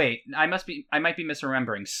 wait, I might be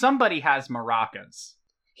misremembering. Somebody has maracas.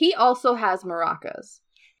 He also has maracas.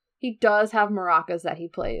 He does have maracas that he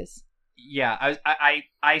plays. Yeah,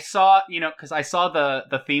 I saw, because I saw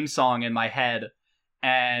the theme song in my head,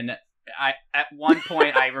 and at one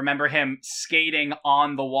point I remember him skating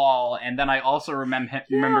on the wall, and then I also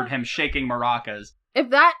remembered him shaking maracas.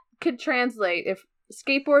 If that could translate, if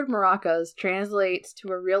skateboard maracas translates to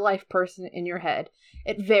a real life person in your head,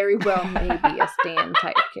 it very well may be a Stan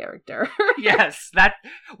type character. Yes,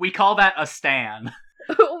 we call that a Stan.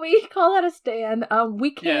 We call that a Stan.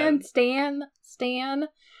 We can Stan.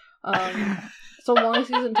 So long as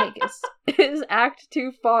he doesn't take his act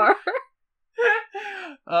too far.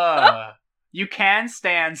 You can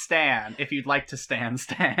Stan if you'd like to Stan.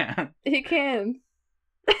 You can.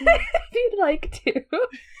 If you'd like to.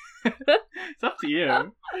 It's up to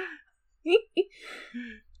you.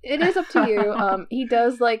 It is up to you. He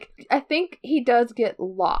does, I think he does get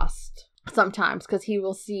lost sometimes, because he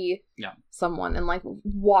will see someone and, like,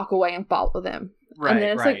 walk away and follow them. Right, and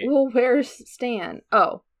then it's like, well, where's Stan?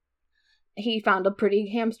 Oh, he found a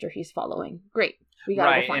pretty hamster he's following. Great. We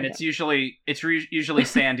gotta go find him. It's usually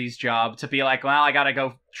Sandy's job to be like, well, I gotta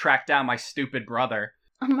go track down my stupid brother.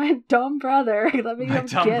 My dumb brother. Let me go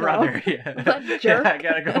get him. Yeah. That jerk. Yeah, I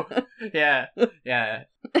gotta go. Yeah.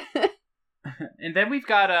 And then we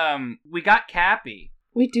got Cappy.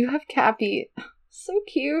 We do have Cappy. So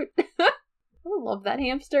cute. I love that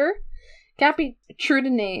hamster. Cappy, true to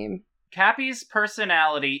name. Cappy's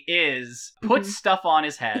personality is put stuff on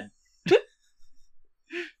his head.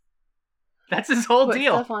 That's his whole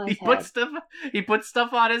deal. He puts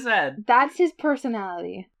stuff on his head. That's his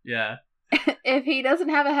personality. Yeah. If he doesn't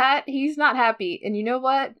have a hat, he's not happy. And you know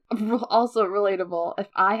what? Also relatable. If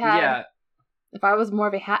I was more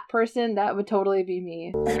of a hat person, that would totally be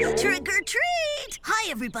me. Trick or treat! Hi,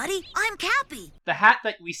 everybody. I'm Cappy. The hat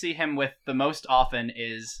that we see him with the most often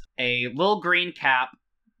is a little green cap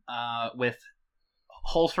with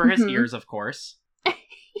holes for his ears, of course.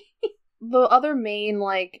 The other main,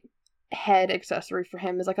 like, head accessory for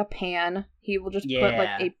him is, like, a pan. He will just put,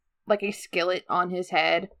 like a skillet on his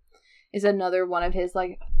head. Is another one of his,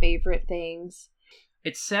 like, favorite things.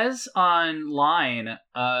 It says online,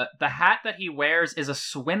 the hat that he wears is a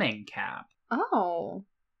swimming cap. Oh.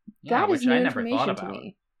 Yeah, that is new I never information thought about. to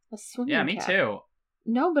me. A swimming cap. Yeah, me too.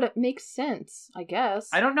 No, but it makes sense, I guess.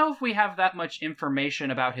 I don't know if we have that much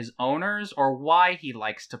information about his owners or why he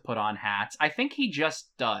likes to put on hats. I think he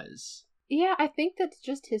just does. Yeah, I think that's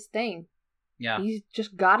just his thing. Yeah. He's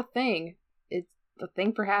just got a thing. It's a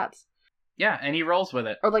thing for hats. Yeah, and he rolls with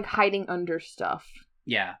it. Or, like, hiding under stuff.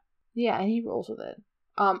 Yeah. Yeah, and he rolls with it.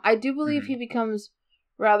 I do believe he becomes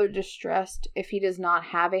rather distressed if he does not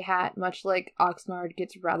have a hat, much like Oxnard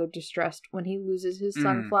gets rather distressed when he loses his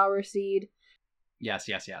sunflower seed. Yes.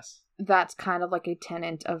 That's kind of like a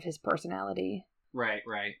tenet of his personality. Right.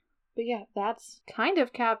 But yeah, that's kind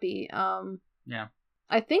of Cappy. Yeah.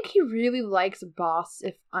 I think he really likes Boss,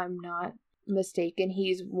 if I'm not mistaken.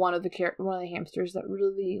 He's one of the hamsters that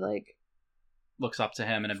really, like, looks up to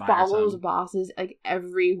him and admires follows him. Boss's, like,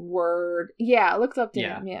 every word. Yeah, looks up to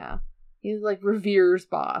him, yeah. He, like, reveres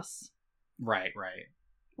Boss. Right.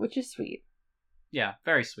 Which is sweet. Yeah,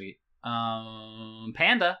 very sweet.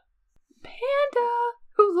 Panda.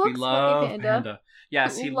 Who looks like a panda.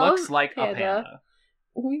 Yes, he looks like a panda.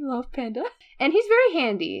 We love Panda. And he's very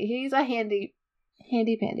handy. He's a handy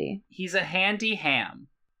pandy. He's a handy ham.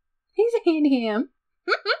 He's a handy ham.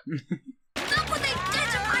 Look what they did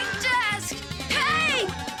to my desk! Hey!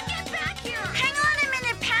 Get back here! Hang on a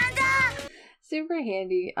minute, Panda! Super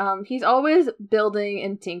handy. He's always building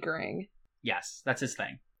and tinkering. Yes, that's his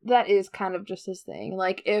thing. That is kind of just his thing.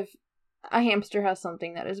 Like, if a hamster has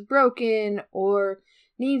something that is broken or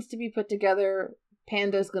needs to be put together,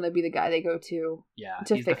 Panda's gonna be the guy they go to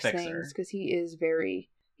fix things, because he's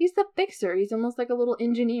the fixer. He's almost like a little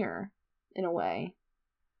engineer in a way.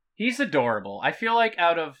 He's adorable. I feel like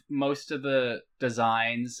out of most of the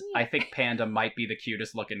designs, I think Panda might be the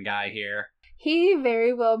cutest looking guy here. He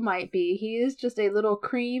very well might be. He is just a little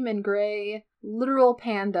cream and gray literal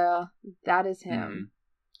panda. That is him.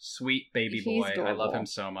 Sweet baby He's boy. I love adorable. him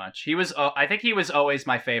so much. He was. I think he was always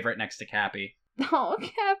my favorite next to Cappy. Oh,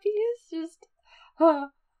 Cappy is just got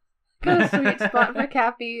a sweet spot for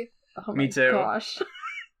Cappy. Oh Me my too. gosh.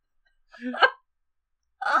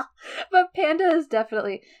 But Panda is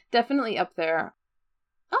definitely up there.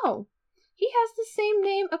 Oh, he has the same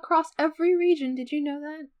name across every region. Did you know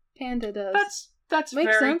that? Panda does. That's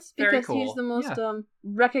Makes very, sense very because cool. he's the most Yeah,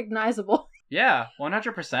 recognizable. yeah,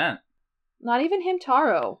 100%. Not even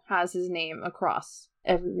Hamtaro has his name across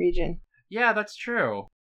every region. Yeah, that's true.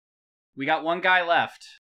 We got one guy left.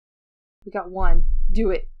 We got one. Do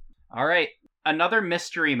it. All right, another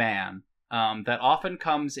mystery man that often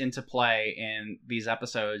comes into play in these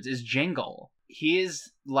episodes is Jingle. He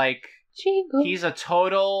is like Jingle. he's a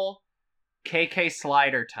total KK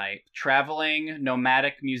Slider type, traveling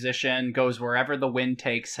nomadic musician, goes wherever the wind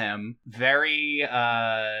takes him. Very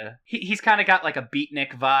he's kind of got like a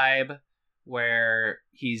beatnik vibe where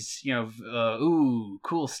he's, ooh,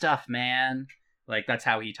 cool stuff, man. Like that's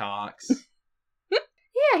how he talks.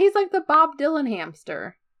 Yeah, he's like the Bob Dylan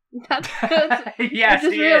hamster. That's Yes, I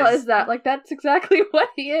just he realized is. that. Like that's exactly what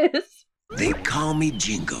he is. They call me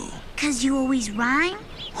Jingo. 'Cause you always rhyme?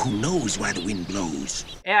 Who knows why the wind blows?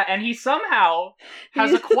 Yeah, and he somehow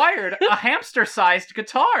has He's- acquired a hamster-sized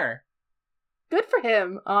guitar. Good for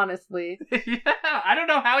him, honestly. Yeah, I don't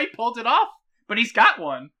know how he pulled it off, but he's got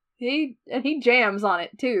one. He jams on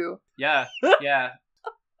it too. Yeah, yeah.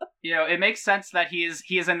 It makes sense that he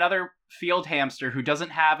is another field hamster who doesn't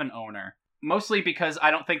have an owner. Mostly because I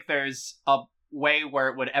don't think there's a way where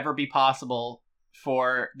it would ever be possible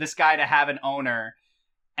for this guy to have an owner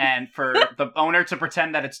and for the owner to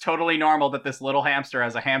pretend that it's totally normal that this little hamster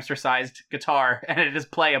has a hamster-sized guitar and it is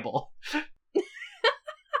playable.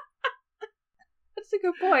 That's a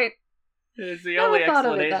good point. It's the Never only thought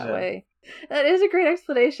of explanation. it that way. That is a great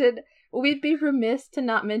explanation. We'd be remiss to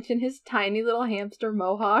not mention his tiny little hamster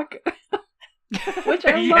mohawk, which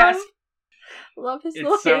I Yes. love. Love his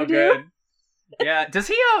little It's so hairdo. good. Yeah. Does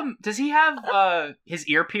he have his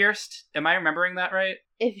ear pierced? Am I remembering that right?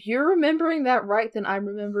 If you're remembering that right, then I'm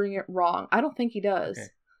remembering it wrong. I don't think he does. Okay.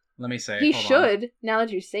 Let me say. He Hold on. should, now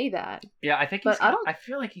that you say that. Yeah, I think But he's. I don't- I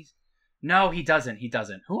feel like he's. No, he doesn't. He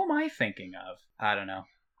doesn't. Who am I thinking of? I don't know.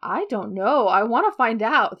 I don't know. I want to find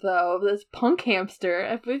out though. This punk hamster.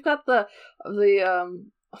 If we've got the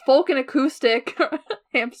folk and acoustic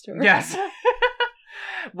hamster. Yes.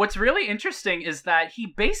 What's really interesting is that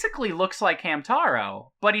he basically looks like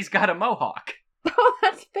Hamtaro, but he's got a mohawk. Oh,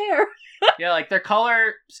 that's fair. Yeah, like their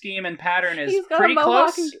color scheme and pattern is He's got pretty a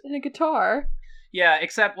mohawk close. and a guitar. Yeah,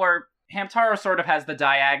 except where Hamtaro sort of has the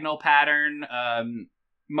diagonal pattern.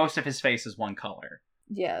 Most of his face is one color.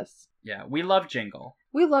 Yes. Yeah, we love Jingle.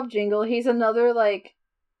 We love Jingle. He's another, like,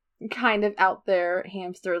 kind of out there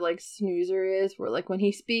hamster, like Snoozer is, where, like, when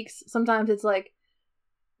he speaks, sometimes it's like,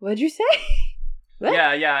 what'd you say? What?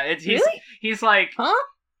 Yeah. Really? He's like Huh?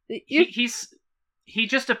 he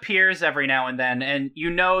just appears every now and then, and you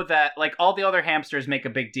know that like all the other hamsters make a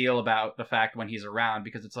big deal about the fact when he's around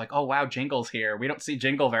because it's like, oh wow, Jingle's here. We don't see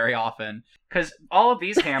Jingle very often because all of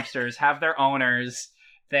these hamsters have their owners.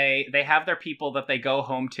 They have their people that they go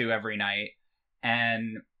home to every night,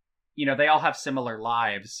 and they all have similar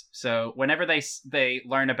lives. So whenever they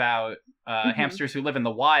learn about hamsters who live in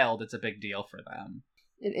the wild, it's a big deal for them.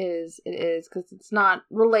 It is, because it's not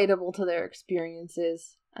relatable to their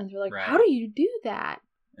experiences. And they're like, Right. how do you do that?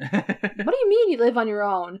 What do you mean you live on your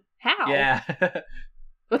own? How? Yeah.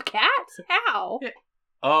 With cats? How?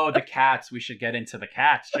 Oh, the cats. We should get into the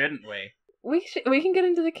cats, shouldn't we? We can get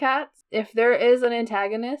into the cats. If there is an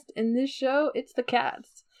antagonist in this show, it's the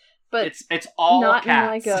cats. But It's all not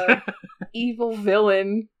cats. in like a evil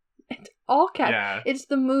villain. It's all cats. Yeah. It's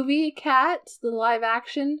the movie Cats, the live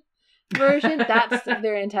action version. That's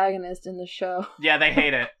their antagonist in the show. Yeah, they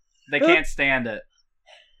hate it. They can't stand it.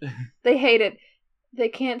 They hate it. They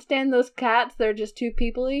can't stand those cats. They're just too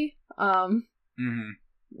people-y. Hmm.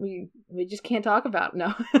 We just can't talk about it.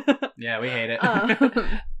 No. Yeah, we hate it.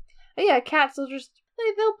 But yeah, cats will just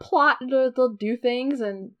they'll plot, they'll do things,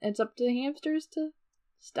 and it's up to the hamsters to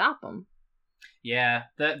stop them. Yeah,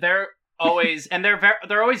 they're always and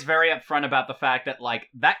they're always very upfront about the fact that like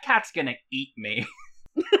that cat's gonna eat me.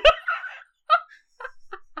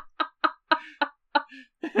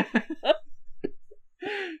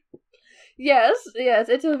 Yes,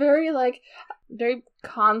 it's a very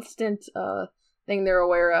constant thing they're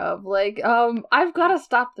aware of. Like, I've got to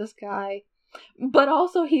stop this guy, but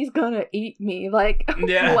also he's gonna eat me. Like,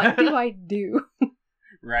 Yeah. what do I do?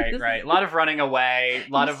 Right. A lot of running away,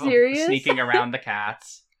 a lot of serious? sneaking around the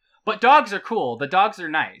cats. But dogs are cool. The dogs are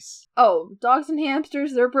nice. Oh, dogs and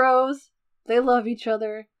hamsters, they're bros. They love each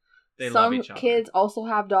other. They love Some each other. kids also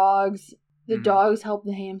have dogs. The Mhm. dogs help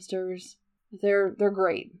the hamsters. They're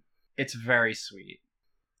great. It's very sweet.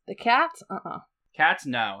 The cats, Cats,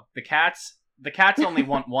 no. The cats only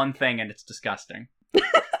want one thing, and it's disgusting.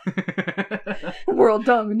 World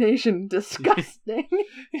domination, disgusting.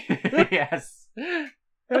 Yes.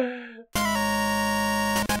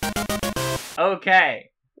 Okay.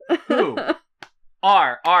 Who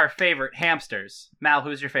are our favorite hamsters? Mal,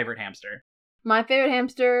 who's your favorite hamster? My favorite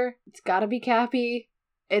hamster, it's gotta be Cappy.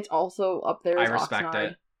 It's also up there I as respect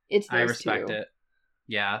Oxnard. it. It's those I respect two. it.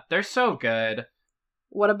 Yeah, they're so good.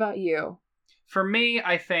 What about you? For me,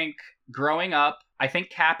 I think growing up, I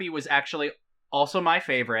think Cappy was actually also my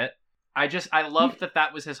favorite. I loved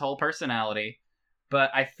that was his whole personality.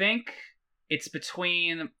 But I think it's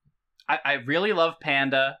between... I really love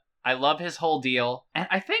Panda. I love his whole deal. And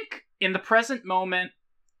I think in the present moment,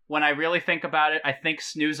 when I really think about it, I think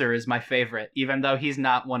Snoozer is my favorite, even though he's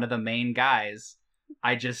not one of the main guys.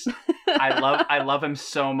 I love him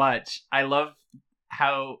so much. I love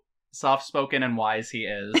how soft-spoken and wise he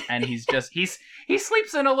is, and he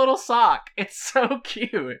sleeps in a little sock. It's so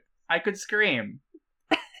cute. I could scream.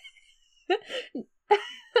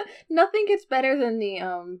 Nothing gets better than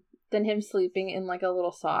than him sleeping in like a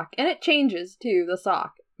little sock. And it changes too, the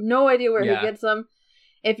sock. No idea where he gets them.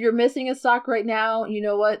 If you're missing a sock right now, you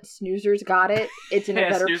know what? Snoozer's got it. It's in a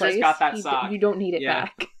better Snoozer's place. got that sock. You don't need it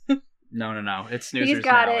back. No. It's Snoozer's He's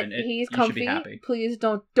got now, it. and He's you comfy. should be happy. Please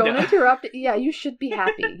don't No. interrupt. Yeah, you should be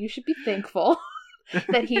happy. You should be thankful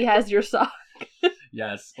that he has your sock.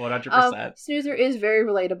 Yes, 100%. Snoozer is very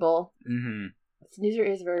relatable. Mm-hmm. Snoozer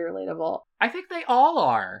is very relatable. I think they all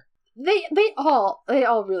are. They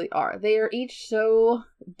all really are. They are each so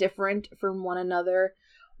different from one another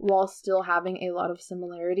while still having a lot of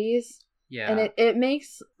similarities. Yeah. And it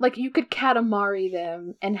makes, like, you could Katamari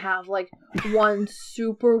them and have, like, one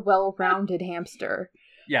super well-rounded hamster.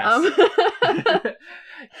 Yes.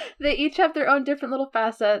 They each have their own different little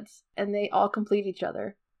facets, and they all complete each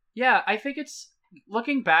other. Yeah, I think it's,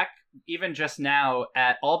 looking back even just now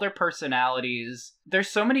at all their personalities, there's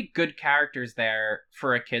so many good characters there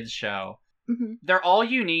for a kid's show. Mm-hmm. They're all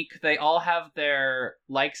unique. They all have their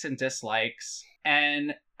likes and dislikes.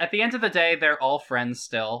 And at the end of the day, they're all friends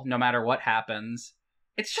still, no matter what happens.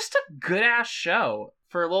 It's just a good-ass show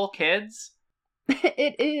for little kids.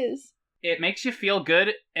 It is. It makes you feel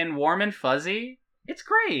good and warm and fuzzy. It's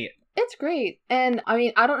great. It's great. And, I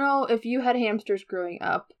mean, I don't know if you had hamsters growing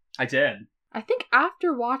up. I did. I think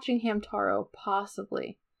after watching Hamtaro,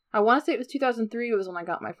 possibly. I want to say it was 2003 was when I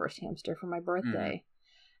got my first hamster for my birthday.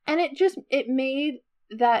 And it made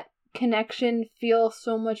that connection feel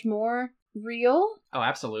so much more real. Oh,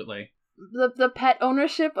 absolutely. The pet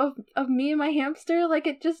ownership of me and my hamster, like,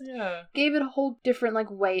 it just gave it a whole different,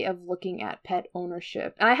 like, way of looking at pet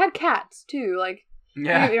ownership. And I had cats, too. Like, don't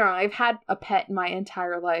get me wrong, I've had a pet my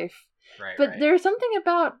entire life. Right, But there's something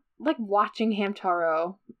about, like, watching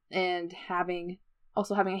Hamtaro and having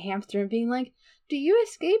a hamster and being like, do you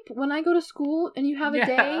escape when I go to school and you have a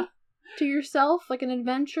day to yourself, like an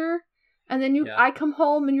adventure? And then I come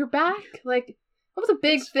home and you're back? Like, that was a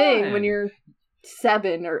big thing when you're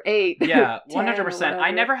 7 or 8. Yeah, 100%.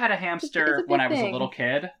 I never had a hamster when I was a thing. little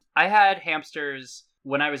kid. I had hamsters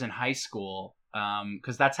when I was in high school,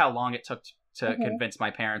 because that's how long it took to convince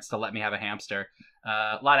my parents to let me have a hamster.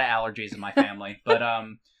 A lot of allergies in my family, but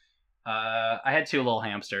I had 2 little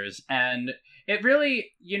hamsters, and it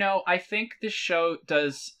really, I think this show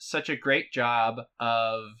does such a great job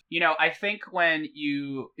of, I think when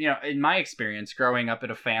in my experience growing up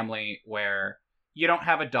in a family where you don't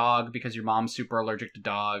have a dog because your mom's super allergic to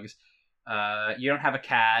dogs, you don't have a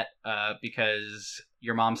cat because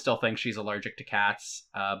your mom still thinks she's allergic to cats,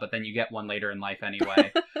 but then you get one later in life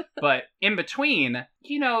anyway. But in between,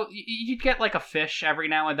 you'd get like a fish every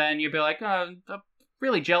now and then. You'd be like, oh, I'm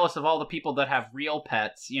really jealous of all the people that have real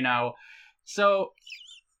pets, So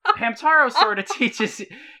Hamtaro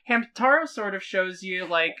sort of shows you,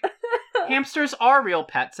 like, hamsters are real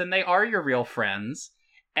pets and they are your real friends.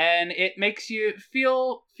 And it makes you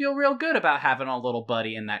feel real good about having a little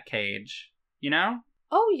buddy in that cage,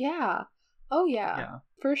 Oh, yeah.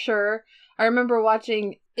 For sure. I remember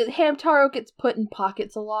watching... Hamtaro gets put in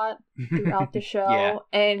pockets a lot throughout the show.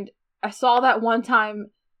 And I saw that one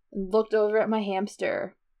time and looked over at my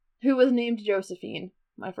hamster, who was named Josephine,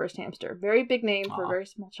 my first hamster. Very big name for a very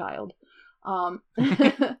small child. I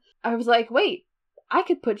was like, wait, I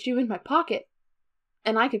could put you in my pocket.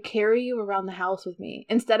 And I could carry you around the house with me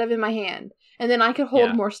instead of in my hand. And then I could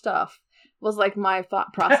hold more stuff, was like my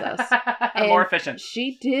thought process. More efficient.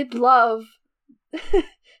 She did love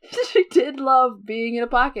being in a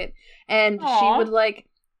pocket. And she would, like,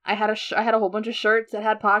 I had a whole bunch of shirts that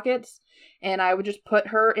had pockets, and I would just put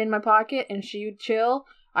her in my pocket, and she would chill.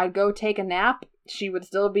 I'd go take a nap. She would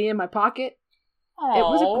still be in my pocket. Aww. It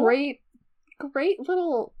was a great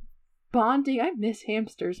little bonding. I miss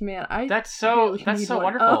hamsters, man. That's so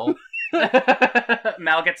wonderful.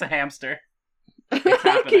 Mal gets a hamster. It's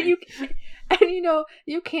happening.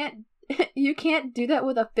 You can't do that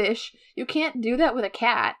with a fish. You can't do that with a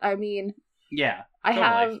cat. I mean, yeah, I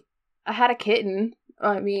totally. had a kitten.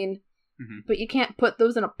 I mean, but you can't put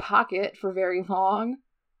those in a pocket for very long.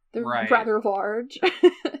 They're rather large.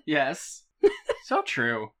 Yes, so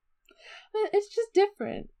true. It's just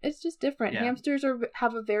different. Yeah. Hamsters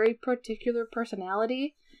have a very particular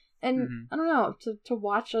personality, and I don't know, to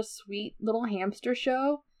watch a sweet little hamster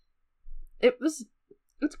show, it's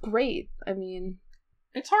great. I mean,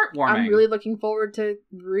 it's heartwarming. I'm really looking forward to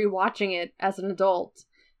rewatching it as an adult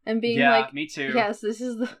and being like, me too. Yes, this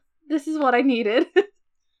is what I needed.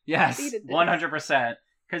 Yes, 100%.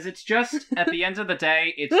 Because it's just, at the end of the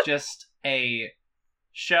day, it's just a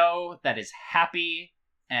show that is happy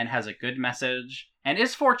and has a good message and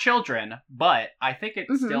is for children, but I think it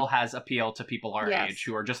still has appeal to people our age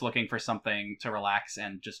who are just looking for something to relax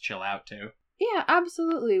and just chill out to. Yeah,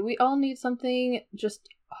 absolutely. We all need something just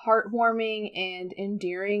heartwarming and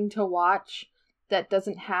endearing to watch that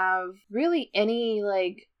doesn't have really any,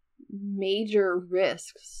 like, major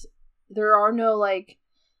risks. There are no, like,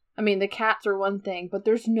 I mean, the cats are one thing, but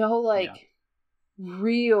there's no, like,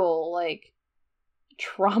 real, like,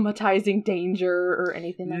 traumatizing danger or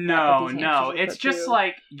anything like that. No. It's just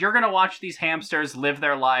like, you're gonna watch these hamsters live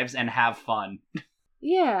their lives and have fun.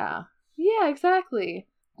 Yeah, exactly.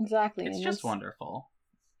 It's just wonderful.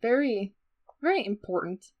 Very, very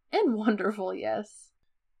important and wonderful, yes.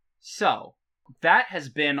 So, that has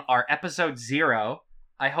been our episode 0.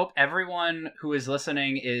 I hope everyone who is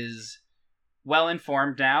listening is well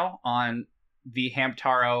informed now on the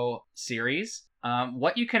Hamtaro series.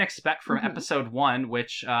 What you can expect from episode 1,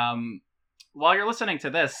 which, while you're listening to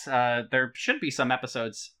this, there should be some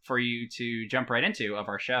episodes for you to jump right into of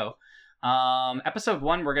our show. Episode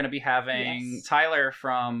 1, we're going to be having Tyler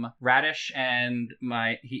from Radish, and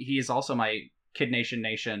he is also my Kid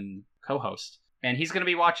Nation co-host. And he's going to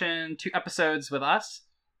be watching 2 episodes with us,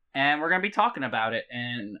 and we're going to be talking about it,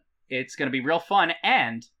 and it's going to be real fun,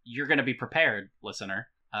 and you're going to be prepared, listener,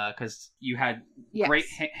 because you had great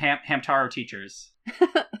Hamtaro teachers.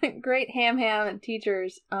 Great ham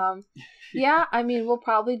teachers. Yeah, I mean, we'll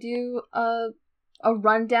probably do a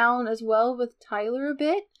rundown as well with Tyler a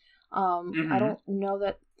bit. I don't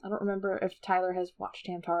remember if Tyler has watched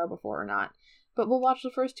Hamtaro before or not, but we'll watch the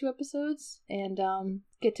first 2 episodes and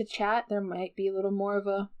get to chat. There might be a little more of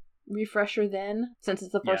a refresher then, since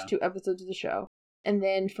it's the first 2 episodes of the show. And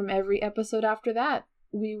then from every episode after that,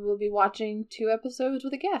 we will be watching 2 episodes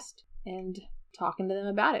with a guest and talking to them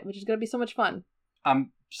about it, which is going to be so much fun.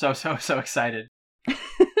 I'm so excited.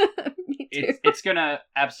 Me too. It's gonna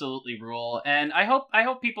absolutely rule, and I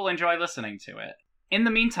hope people enjoy listening to it. In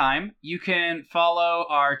the meantime, you can follow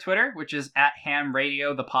our Twitter, which is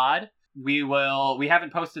 @HamRadioThePod. We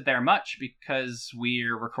haven't posted there much because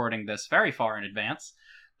we're recording this very far in advance,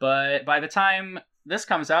 but by the time this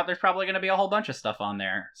comes out, there's probably going to be a whole bunch of stuff on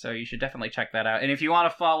there, so you should definitely check that out. And if you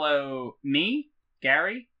want to follow me,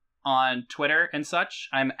 Gary, on Twitter and such,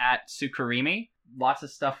 I'm @Sukarimi. Lots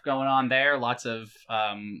of stuff going on there, lots of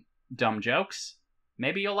dumb jokes.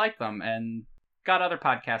 Maybe you'll like them, and got other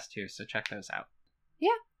podcasts too, so check those out.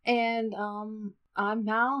 Yeah, and I'm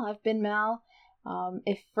Mal. I've been Mal.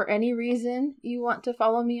 If for any reason you want to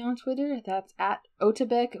follow me on Twitter, that's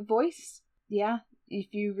 @Otabekvoice. Yeah,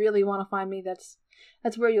 if you really want to find me, that's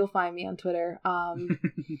where you'll find me on Twitter.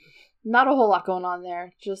 Not a whole lot going on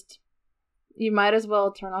there. Just, you might as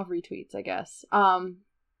well turn off retweets, I guess. But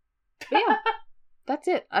yeah, that's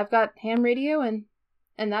it. I've got ham radio, and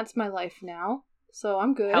that's my life now. So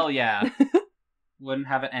I'm good. Hell yeah. Wouldn't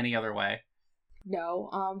have it any other way. No.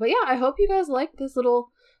 But yeah, I hope you guys like this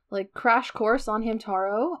little, like, crash course on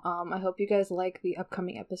Hamtaro. I hope you guys like the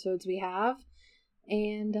upcoming episodes we have.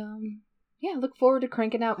 And, yeah, look forward to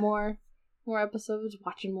cranking out more episodes,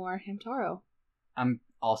 watching more Hamtaro. I'm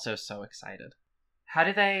also so excited. How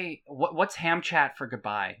do they... What's ham chat for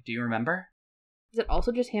goodbye? Do you remember? Is it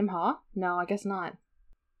also just ham ha? No, I guess not.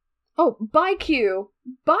 Oh, bye Q!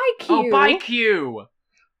 Bye Q! Oh, bye Q!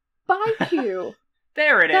 Bye Q!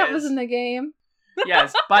 There it is! That was in the game.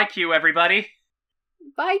 Yes, bye Q, everybody!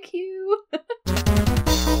 Bye Q!